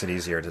 but it makes it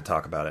easier to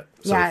talk about it.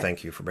 So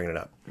Thank you for bringing it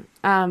up.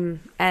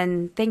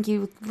 And thank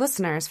you,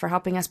 listeners, for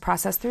helping us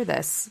process through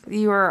this.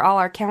 You are all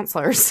our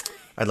counselors.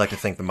 I'd like to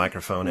thank the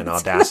microphone and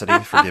Audacity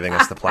for giving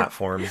us the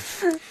platform.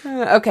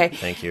 Okay.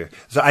 Thank you.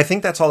 So I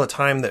think that's all the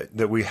time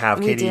that we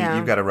have. Katie,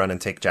 you've got to run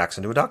and take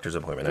Jackson to a doctor's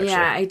appointment, actually.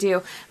 Yeah, I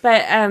do.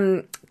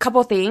 But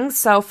couple things.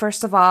 So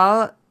first of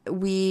all,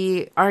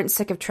 we aren't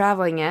sick of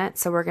traveling yet,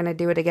 so we're going to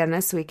do it again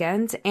this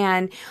weekend.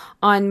 And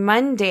on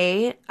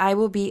Monday, I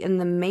will be in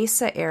the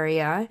Mesa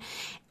area,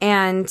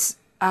 and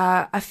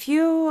a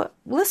few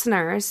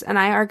listeners and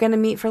I are going to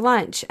meet for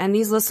lunch. And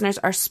these listeners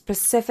are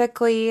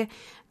specifically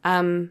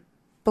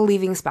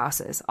believing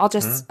spouses.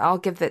 I'll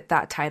give it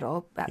that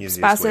title.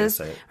 Spouses,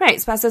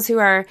 right? Spouses who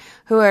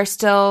are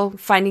still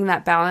finding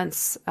that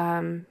balance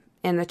in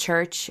the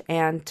church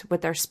and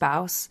with their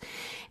spouse.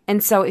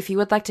 And so, if you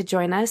would like to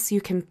join us,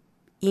 you can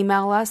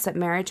email us at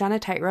Marriage on a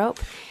Tightrope,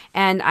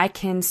 and I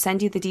can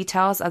send you the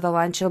details of the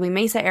lunch. It'll be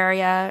Mesa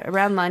area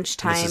around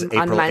lunchtime. This is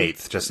April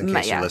 8th, just in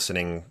case you're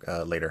listening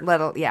later.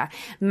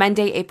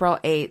 Monday, April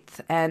 8th,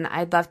 and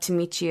I'd love to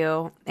meet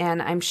you.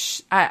 And I'm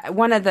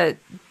one of the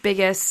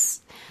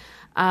biggest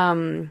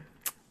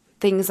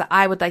things that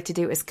I would like to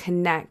do is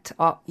connect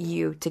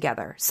you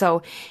together.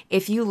 So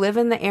if you live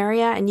in the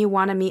area and you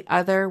want to meet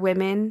other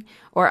women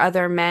or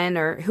other men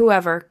or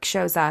whoever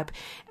shows up,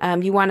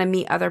 you want to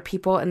meet other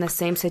people in the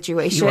same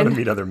situation. You want to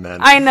meet other men.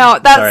 I know,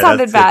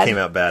 sounded bad. That came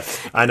out bad.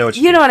 I know what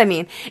you mean. You know what I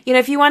mean.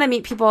 If you want to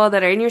meet people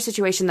that are in your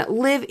situation, that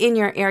live in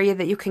your area,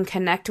 that you can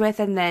connect with,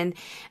 and then,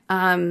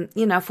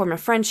 form a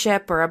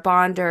friendship or a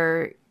bond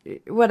or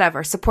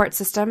whatever support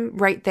system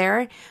right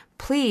there,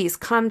 please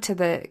come to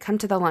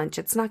the lunch.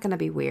 It's not going to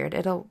be weird.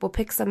 We'll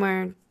pick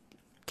somewhere,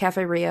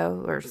 Cafe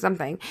Rio or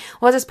something.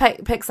 We'll just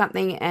pick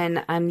something,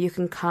 and you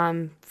can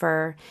come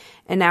for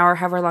an hour,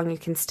 however long you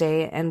can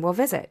stay, and we'll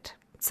visit.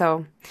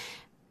 So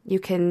you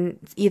can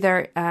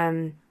either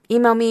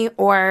email me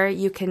or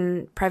you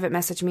can private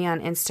message me on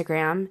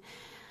Instagram.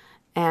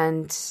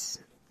 And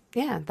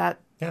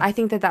I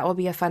think that will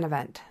be a fun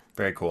event.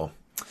 Very cool.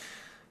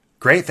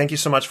 Great. Thank you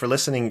so much for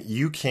listening.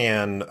 You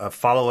can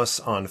follow us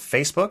on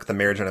Facebook, the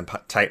Marriage on a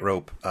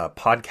Tightrope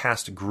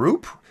podcast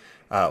group.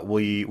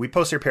 We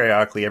post here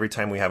periodically. Every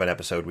time we have an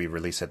episode, we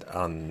release it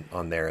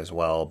on there as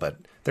well. But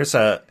there's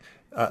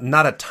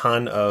not a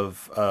ton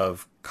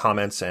of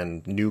comments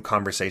and new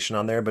conversation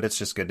on there, but it's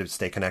just good to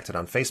stay connected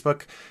on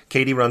Facebook.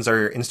 Katie runs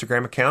our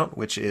Instagram account,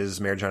 which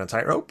is Marriage on a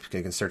Tightrope.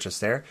 You can search us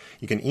there.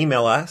 You can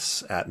email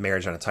us at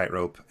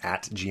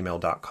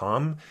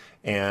marriageonatightrope@gmail.com,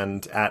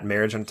 and at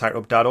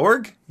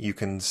marriageonatightrope.org. You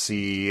can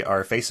see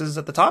our faces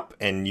at the top,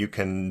 and you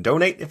can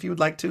donate if you would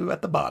like to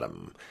at the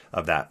bottom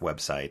of that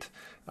website.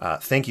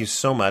 Thank you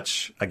so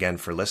much again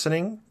for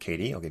listening.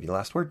 Katie, I'll give you the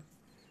last word.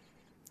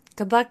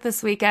 Good luck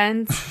this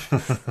weekend.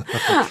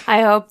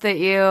 I hope that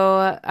you,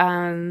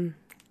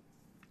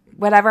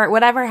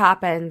 whatever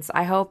happens,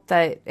 I hope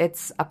that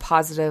it's a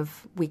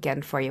positive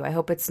weekend for you. I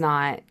hope it's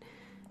not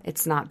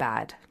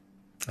bad.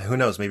 Who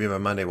knows? Maybe by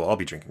Monday we'll all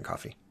be drinking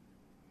coffee.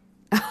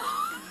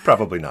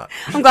 Probably not.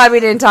 I'm glad we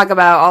didn't talk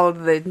about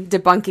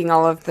debunking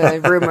all of the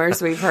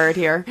rumors we've heard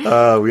here.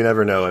 We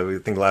never know. I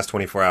think the last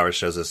 24 hours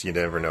shows us you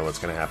never know what's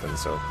going to happen.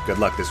 So good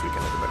luck this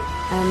weekend, everybody.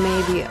 And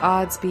may the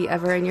odds be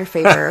ever in your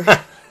favor.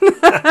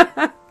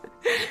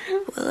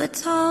 Well,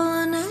 it's all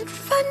an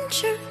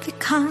adventure that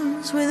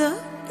comes with a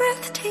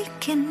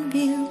breathtaking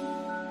view.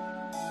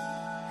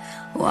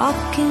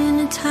 Walking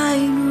a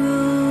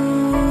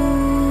tightrope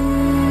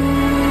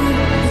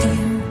with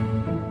you.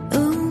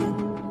 Ooh,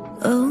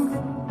 ooh,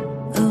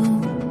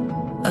 ooh,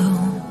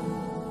 ooh.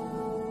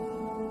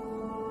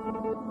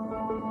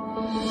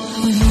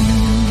 With you.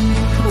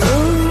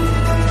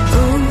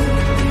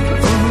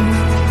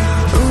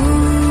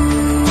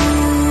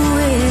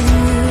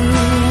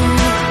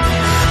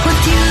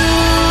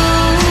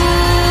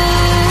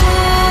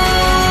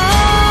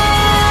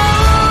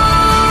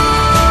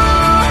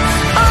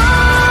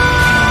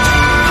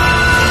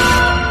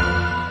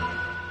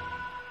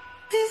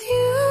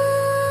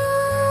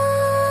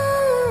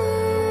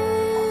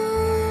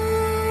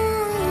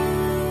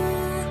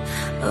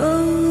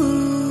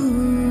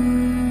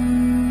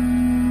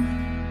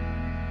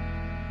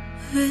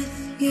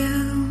 With you.